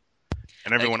movie.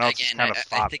 And everyone else is kind of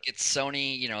fodder. I think it's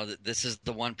Sony, this is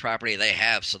the one property they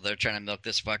have, so they're trying to milk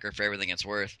this fucker for everything it's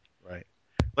worth. Right.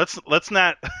 Let's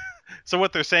not so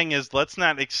what they're saying is let's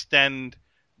not extend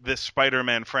this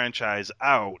Spider-Man franchise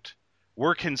out.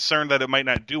 We're concerned that it might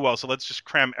not do well, so let's just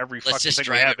cram every fucking thing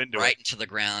we have into it. Right into the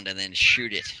ground and then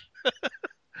shoot it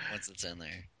once it's in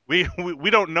there. We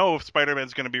don't know if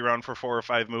Spider-Man's going to be around for 4 or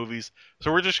 5 movies,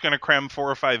 so we're just going to cram 4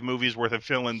 or 5 movies worth of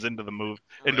fill-ins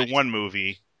into one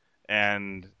movie.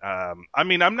 And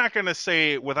I'm not going to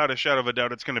say without a shadow of a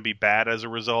doubt it's going to be bad as a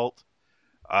result,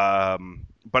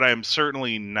 but I'm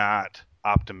certainly not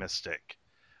optimistic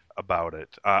about it.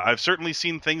 I've certainly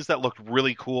seen things that look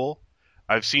really cool.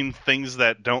 I've seen things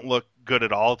that don't look good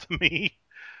at all to me.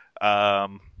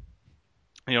 And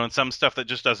some stuff that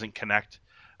just doesn't connect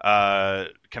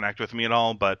with me at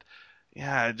all. But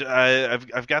yeah,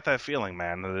 I've got that feeling,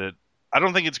 man. That I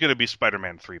don't think it's going to be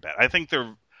Spider-Man 3 bad. I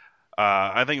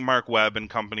think Mark Webb and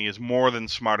company is more than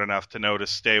smart enough to know to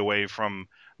stay away from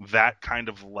that kind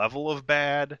of level of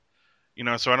bad.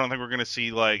 So I don't think we're going to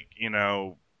see like Dane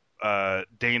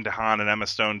DeHaan and Emma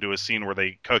Stone do a scene where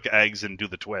they cook eggs and do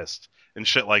the twist and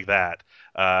shit like that.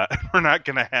 We're not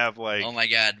going to have like... Oh my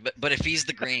god, but if he's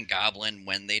the Green Goblin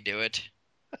when they do it,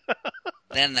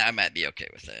 then I might be okay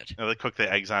with that. They cook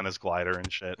the eggs on his glider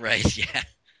and shit. Right, yeah.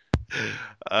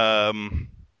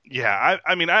 Yeah,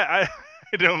 I mean, I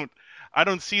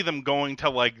don't see them going to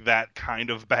like that kind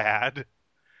of bad.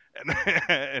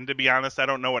 And to be honest, I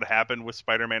don't know what happened with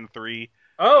Spider-Man 3.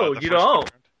 Oh, The you first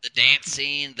don't? The dance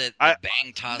scene, the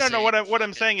bang toss. No. What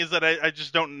I'm saying is that I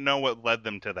just don't know what led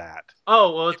them to that.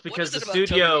 Oh, well, it's What because is the it about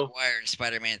studio. Tobey Maguire in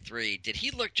Spider-Man 3? Did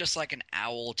he look just like an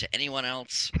owl to anyone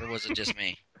else, or was it just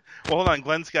me? Well, hold on.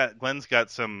 Glenn's got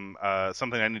some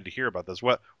something I need to hear about this.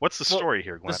 What's the story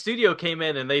here, Glenn? The studio came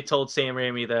in and they told Sam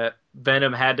Raimi that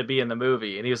Venom had to be in the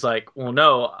movie, and he was like, "Well,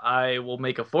 no, I will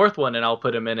make a fourth one and I'll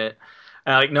put him in it."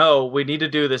 And I'm like, "No, we need to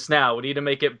do this now. We need to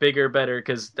make it bigger, better,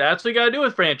 because that's what you got to do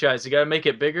with franchise. You got to make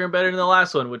it bigger and better than the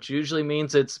last one, which usually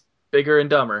means it's bigger and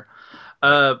dumber."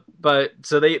 But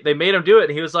so they made him do it,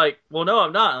 and he was like, "Well, no,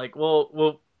 I'm not." Like, well,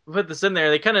 we'll put this in there.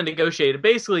 They kind of negotiated.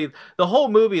 Basically, the whole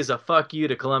movie is a fuck you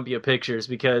to Columbia Pictures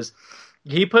because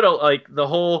he put the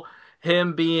whole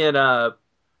him being doing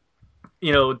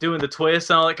the twist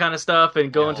and all that kind of stuff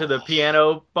and going to the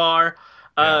piano bar.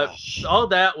 All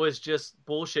that was just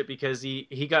bullshit because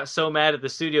he got so mad at the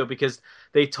studio because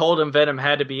they told him Venom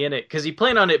had to be in it because he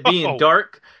planned on it being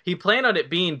dark. He planned on it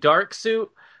being dark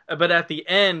suit, but at the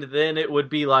end, then it would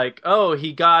be like, oh,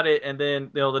 he got it, and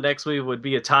then the next movie would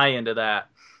be a tie-in to that.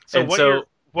 So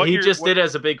he did it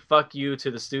as a big fuck you to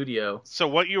the studio. So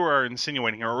what you are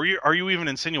insinuating, or are you even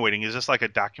insinuating? Is this like a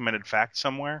documented fact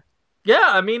somewhere? Yeah,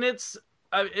 I mean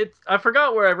I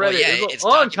forgot where I read it. It was a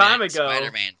long time ago.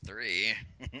 Spider-Man 3.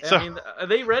 I mean,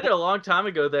 they read it a long time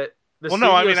ago that the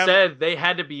studio said they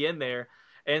had to be in there.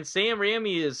 And Sam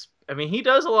Raimi he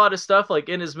does a lot of stuff like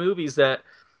in his movies that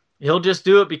he'll just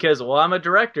do it because, well, I'm a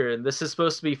director and this is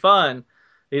supposed to be fun.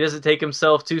 He doesn't take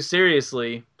himself too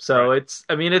seriously. So right.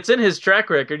 It's in his track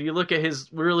record. You look at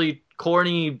his really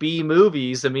corny B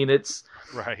movies. I mean,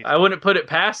 right. I wouldn't put it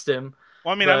past him.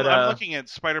 Well, I mean, I'm looking at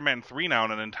Spider-Man 3 now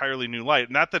in an entirely new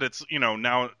light. Not that it's,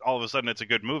 now all of a sudden it's a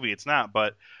good movie. It's not,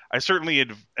 but I certainly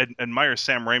admire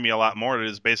Sam Raimi a lot more. It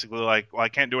is basically like, well, I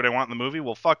can't do what I want in the movie.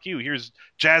 Well, fuck you. Here's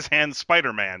Jazz Hands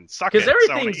Spider-Man. Suck it, because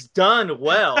everything's Sony. done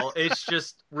well. It's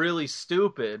just really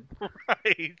stupid.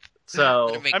 Right.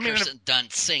 So make Kirsten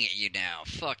Dunst sing at you now.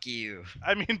 Fuck you.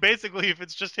 I mean, basically, if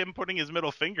it's just him putting his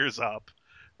middle fingers up,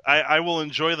 I will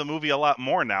enjoy the movie a lot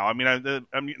more now. I mean,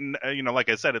 like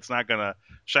I said, it's not gonna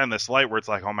shine this light where it's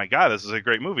like, oh my god, this is a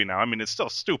great movie now. I mean, it's still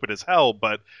stupid as hell,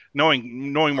 but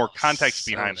knowing more context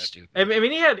behind stupid. it. I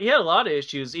mean, he had a lot of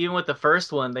issues even with the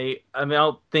first one. I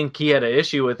don't think he had an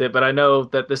issue with it, but I know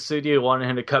that the studio wanted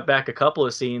him to cut back a couple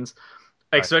of scenes,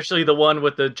 especially the one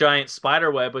with the giant spider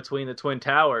web between the Twin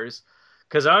Towers.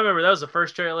 Because I remember that was the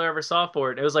first trailer I ever saw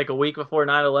for it. It was like a week before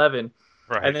 9/11.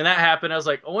 Right. And then that happened. I was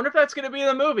like, I wonder if that's going to be in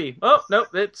the movie. Oh, nope,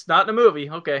 it's not in the movie.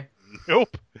 Okay.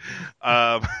 Nope.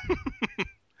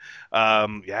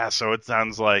 Yeah, so it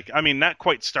sounds like, I mean, not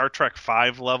quite Star Trek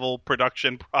V level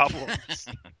production problems.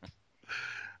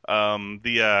 By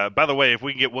the way, if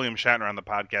we can get William Shatner on the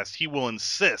podcast, he will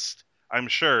insist, I'm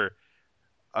sure,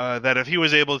 that if he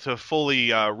was able to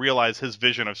fully realize his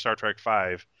vision of Star Trek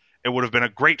V, it would have been a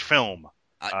great film.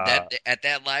 At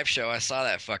that live show, I saw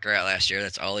that fucker out last year.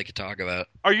 That's all he could talk about.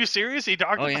 Are you serious? He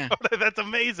talked about it? That's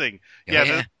amazing.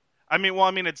 Yeah.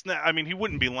 It's not. I mean, he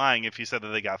wouldn't be lying if he said that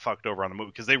they got fucked over on the movie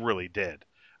because they really did.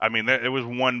 I mean, it was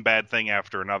one bad thing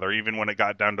after another. Even when it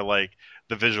got down to like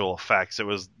the visual effects, it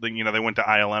was they went to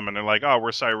ILM and they're like, oh,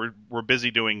 we're sorry, we're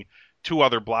busy doing 2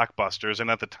 other blockbusters,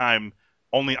 and at the time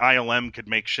only ILM could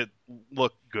make shit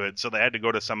look good, so they had to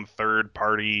go to some third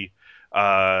party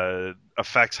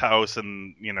effects house,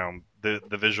 and the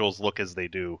visuals look as they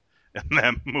do in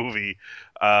that movie.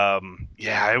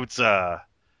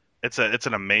 It's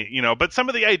an amazing, but some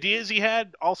of the ideas he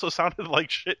had also sounded like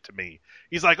shit to me.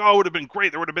 He's like, oh, it would have been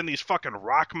great. There would have been these fucking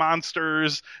rock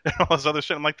monsters and all this other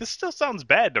shit. I'm like, this still sounds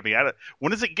bad to me.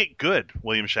 When does it get good,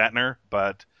 William Shatner?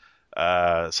 But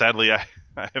sadly, I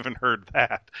haven't heard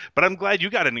that. But I'm glad you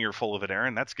got an earful of it,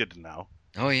 Aaron. That's good to know.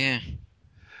 Oh, yeah.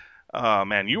 Oh,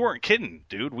 man, you weren't kidding,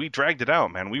 dude. We dragged it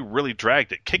out, man. We really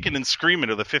dragged it, kicking and screaming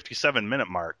to the 57-minute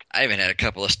mark. I even had a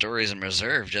couple of stories in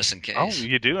reserve just in case. Oh,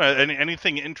 you do?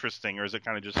 Anything interesting, or is it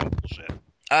kind of just some bullshit?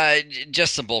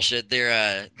 Just some bullshit.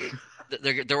 They're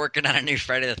working on a new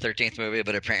Friday the 13th movie,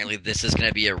 but apparently this is going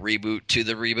to be a reboot to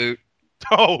the reboot.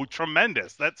 Oh,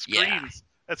 tremendous! That screams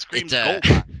gold.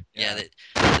 Yeah,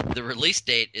 the release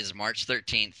date is March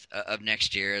 13th of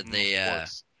next year.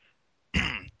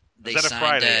 They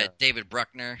signed David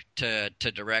Bruckner to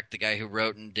direct, the guy who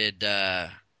wrote and did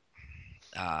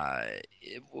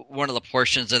one of the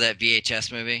portions of that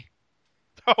VHS movie.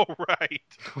 Oh, right.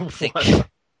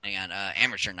 Hang on,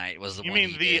 Amateur Night was the one. You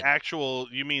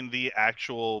mean the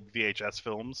actual VHS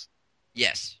films?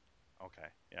 Yes. Okay,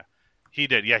 yeah, he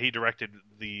did. Yeah, he directed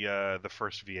the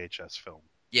first VHS film.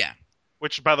 Yeah.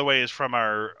 Which, by the way, is from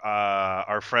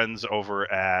our friends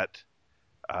over at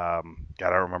God, I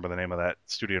don't remember the name of that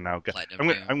studio now.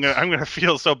 I'm gonna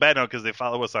feel so bad now because they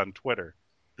follow us on Twitter,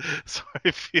 so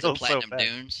I feel so bad.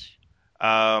 Dunes?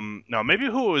 No, maybe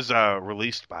who it was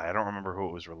released by. I don't remember who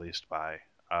it was released by.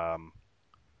 Now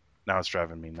it's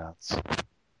driving me nuts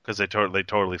because they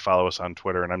totally follow us on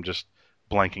Twitter, and I'm just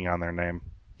blanking on their name.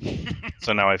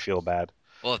 So now I feel bad.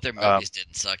 Well, if their movies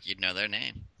didn't suck, you'd know their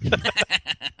name.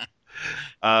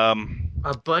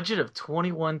 A budget of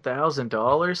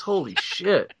 $21,000. Holy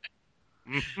shit!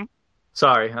 Mm-hmm.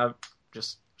 Sorry, I'm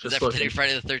just Is that for the new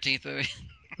Friday the 13th movie?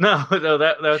 No,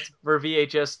 that's for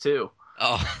VHS too.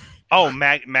 Oh,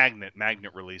 Magnet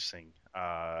releasing.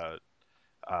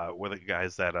 Were the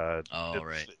guys that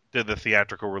did the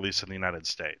theatrical release in the United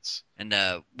States. And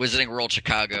Wizarding World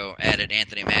Chicago added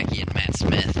Anthony Mackie and Matt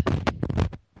Smith.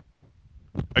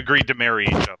 Agreed to marry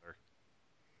each other.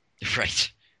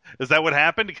 Right. Is that what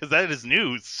happened? Because that is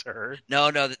news, sir. No,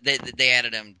 they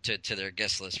added them to their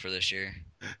guest list for this year.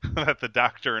 That the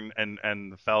Doctor and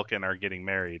the Falcon are getting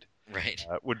married. Right.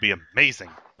 Would be amazing.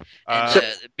 So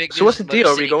what's the deal?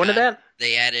 Are we going to that?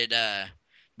 They added,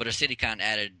 Motor City Con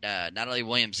added not only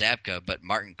William Zabka, but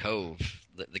Martin Kove,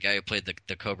 the guy who played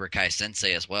the Cobra Kai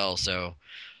sensei as well. So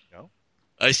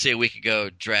I say we could go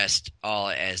dressed all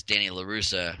as Danny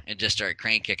LaRussa and just start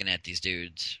crane kicking at these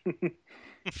dudes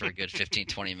for a good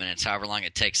 15-20 minutes, however long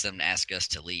it takes them to ask us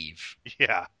to leave.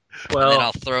 Yeah. Well, and then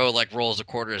I'll throw like rolls of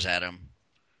quarters at them.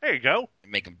 There you go.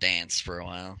 And make them dance for a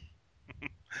while.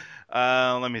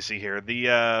 Let me see here.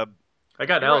 I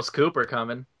got Alice Cooper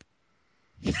coming.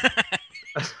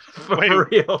 For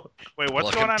real. Wait, what's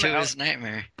Welcome going on? to his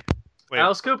nightmare. Wait.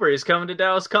 Alice Cooper, he's coming to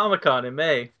Dallas Comic-Con in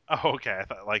May. Oh, okay. I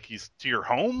thought like he's to your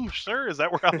home, sir. Is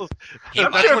that where Alice?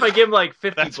 I'm sure if I give him like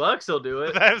 $50, he'll do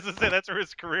it. I was to say that's where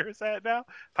his career is at now.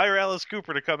 Hire Alice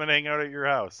Cooper to come and hang out at your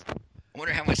house. I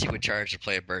wonder how much he would charge to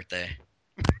play a birthday.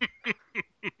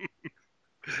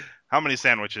 How many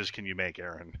sandwiches can you make,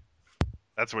 Aaron?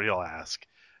 That's what he'll ask.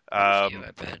 I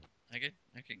bet I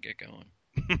could get going.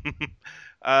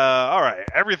 All right.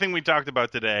 Everything we talked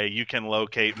about today, you can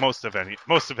locate most of it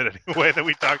anyway that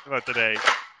we talked about today.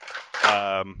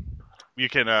 You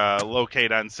can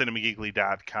locate on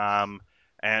cinemageekly.com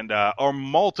and our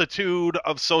multitude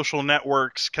of social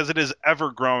networks because it is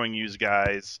ever growing, you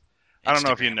guys. I don't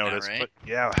know if you noticed, right? but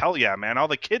yeah, hell yeah, man. All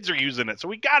the kids are using it, so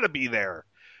we got to be there.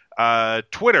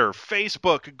 Twitter,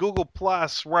 Facebook, Google+,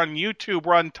 we're on YouTube,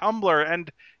 we're on Tumblr,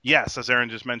 and yes, as Aaron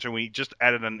just mentioned, we just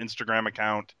added an Instagram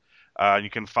account. You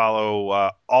can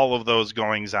follow all of those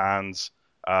goings-ons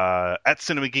at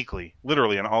Cinema Geekly,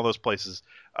 literally in all those places.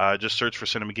 Just search for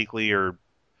Cinema Geekly or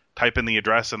type in the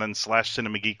address and then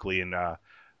 /Cinema Geekly,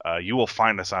 and you will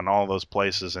find us on all those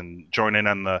places and join in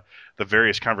on the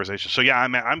various conversations. So yeah,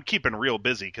 I'm keeping real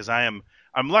busy because I'm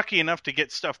lucky enough to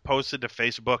get stuff posted to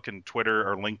Facebook and Twitter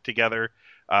or linked together,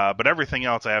 but everything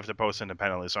else I have to post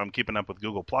independently. So I'm keeping up with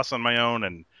Google Plus on my own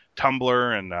and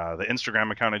Tumblr and the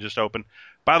Instagram account I just opened.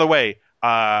 By the way,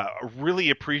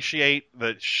 really appreciate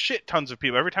the shit tons of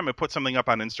people. Every time I put something up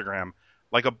on Instagram,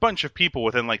 like a bunch of people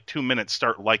within like 2 minutes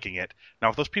start liking it. Now,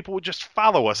 if those people would just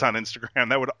follow us on Instagram,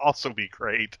 that would also be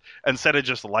great instead of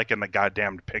just liking the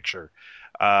goddamn picture.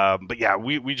 But yeah,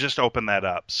 we just opened that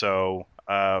up. So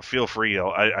feel free.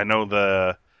 I know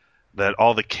that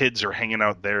all the kids are hanging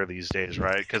out there these days,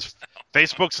 right? Because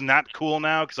Facebook's not cool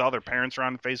now because all their parents are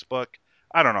on Facebook.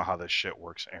 I don't know how this shit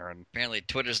works, Aaron. Apparently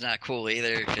Twitter's not cool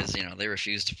either because, they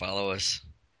refuse to follow us.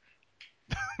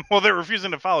 Well, they're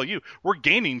refusing to follow you. We're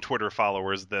gaining Twitter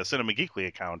followers, the Cinema Geekly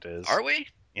account is. Are we?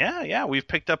 Yeah. We've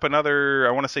picked up another,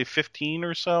 I want to say 15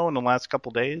 or so in the last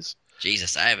couple days.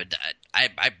 Jesus, I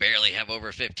barely have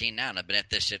over 15 now, and I've been at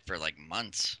this shit for like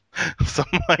months.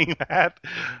 Something like that.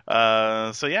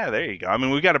 So yeah, there you go. I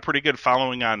mean, we've got a pretty good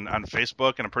following on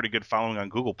Facebook and a pretty good following on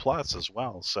Google Plus as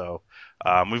well. So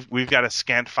we've got a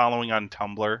scant following on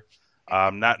Tumblr.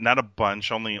 Not a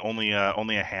bunch, only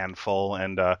a handful,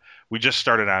 and we just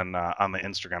started on the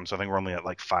Instagram, so I think we're only at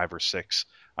like 5 or 6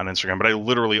 on Instagram. But I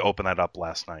literally opened that up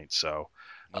last night, so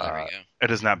there we go. It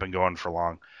has not been going for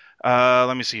long.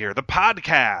 Let me see here. The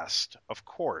podcast, of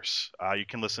course, you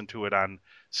can listen to it on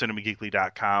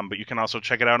cinemageekly.com, but you can also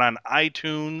check it out on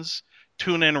iTunes,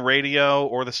 TuneIn Radio,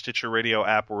 or the Stitcher Radio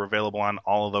app. We're available on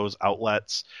all of those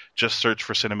outlets. Just search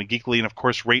for Cinema Geekly, and of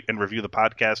course, rate and review the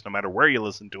podcast no matter where you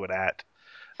listen to it at,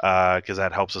 because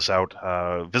that helps us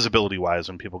out visibility-wise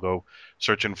when people go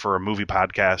searching for a movie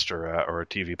podcast or a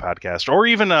TV podcast, or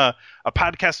even a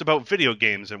podcast about video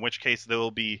games, in which case they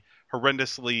will be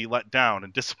horrendously let down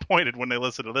and disappointed when they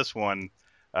listen to this one.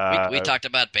 We talked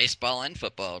about baseball and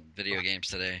football video games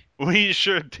today. We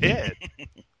sure did.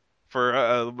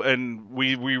 And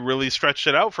we really stretched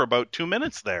it out for about 2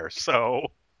 minutes there.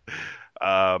 So,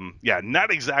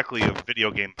 not exactly a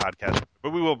video game podcast,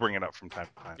 but we will bring it up from time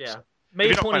to time. Yeah, So,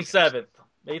 May 27th.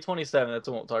 May 27th. That's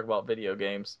when we'll talk about video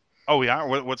games. Oh, we are.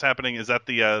 What's happening? Is that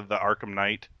the Arkham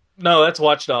Knight? No, that's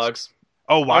Watch Dogs.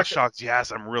 Oh, Watch Dogs.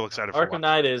 Yes, I'm real excited for Arkham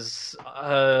Knight is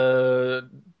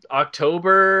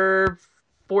October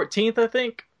 14th, I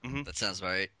think. Mm-hmm. That sounds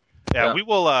right. Yeah, we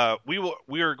will.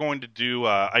 We are going to do.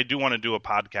 I do want to do a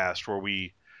podcast where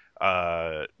we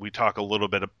talk a little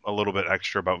bit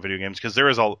extra about video games, because there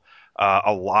is a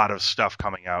lot of stuff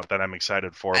coming out that I'm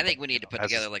excited for. I think we need to put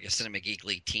together like a Cinema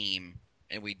Geekly team,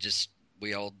 and we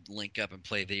all link up and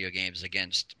play video games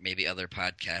against maybe other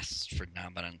podcasts for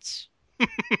dominance.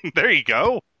 There you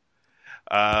go.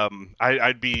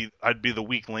 I'd be the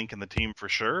weak link in the team for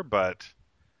sure, but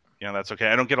that's okay.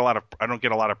 I don't get a lot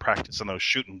of practice in those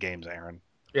shooting games, Aaron.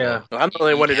 Yeah, I'm the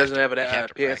only one who doesn't have an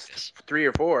practice. PS3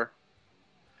 or 4.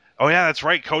 Oh yeah, that's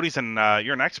right. Cody's you're an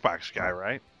Xbox guy,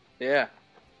 right? Yeah.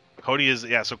 Cody is.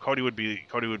 Yeah, so Cody would be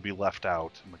left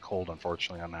out in the cold,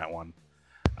 unfortunately, on that one.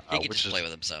 He can just play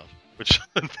with himself. Which,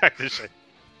 in fact,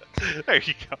 there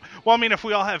you go. Well, I mean, if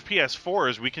we all have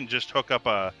PS4s, we can just hook up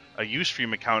a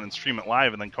Ustream account and stream it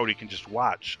live, and then Cody can just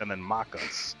watch and then mock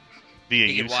us via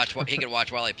He can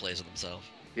watch while he plays with himself.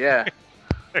 Yeah.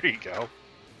 There you go.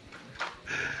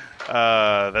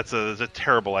 That's a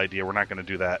terrible idea. We're not going to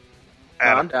do that. No,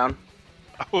 I'm down.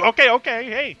 Oh, okay.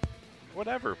 Hey,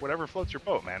 whatever floats your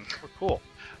boat, man. We're cool.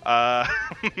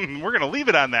 We're going to leave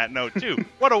it on that note, too.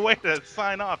 What a way to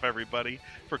sign off, everybody.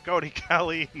 For Cody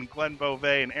Kelly and Glenn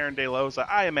Beauvais and Aaron De La Osa,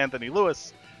 I am Anthony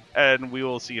Lewis, and we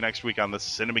will see you next week on the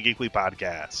Cinema Geekly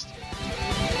podcast.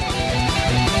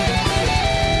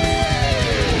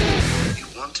 You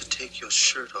want to take your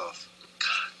shirt off.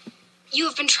 God. You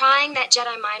have been trying that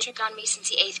Jedi mind trick on me since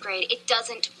the 8th grade. It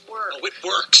doesn't work. Oh, it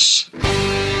works.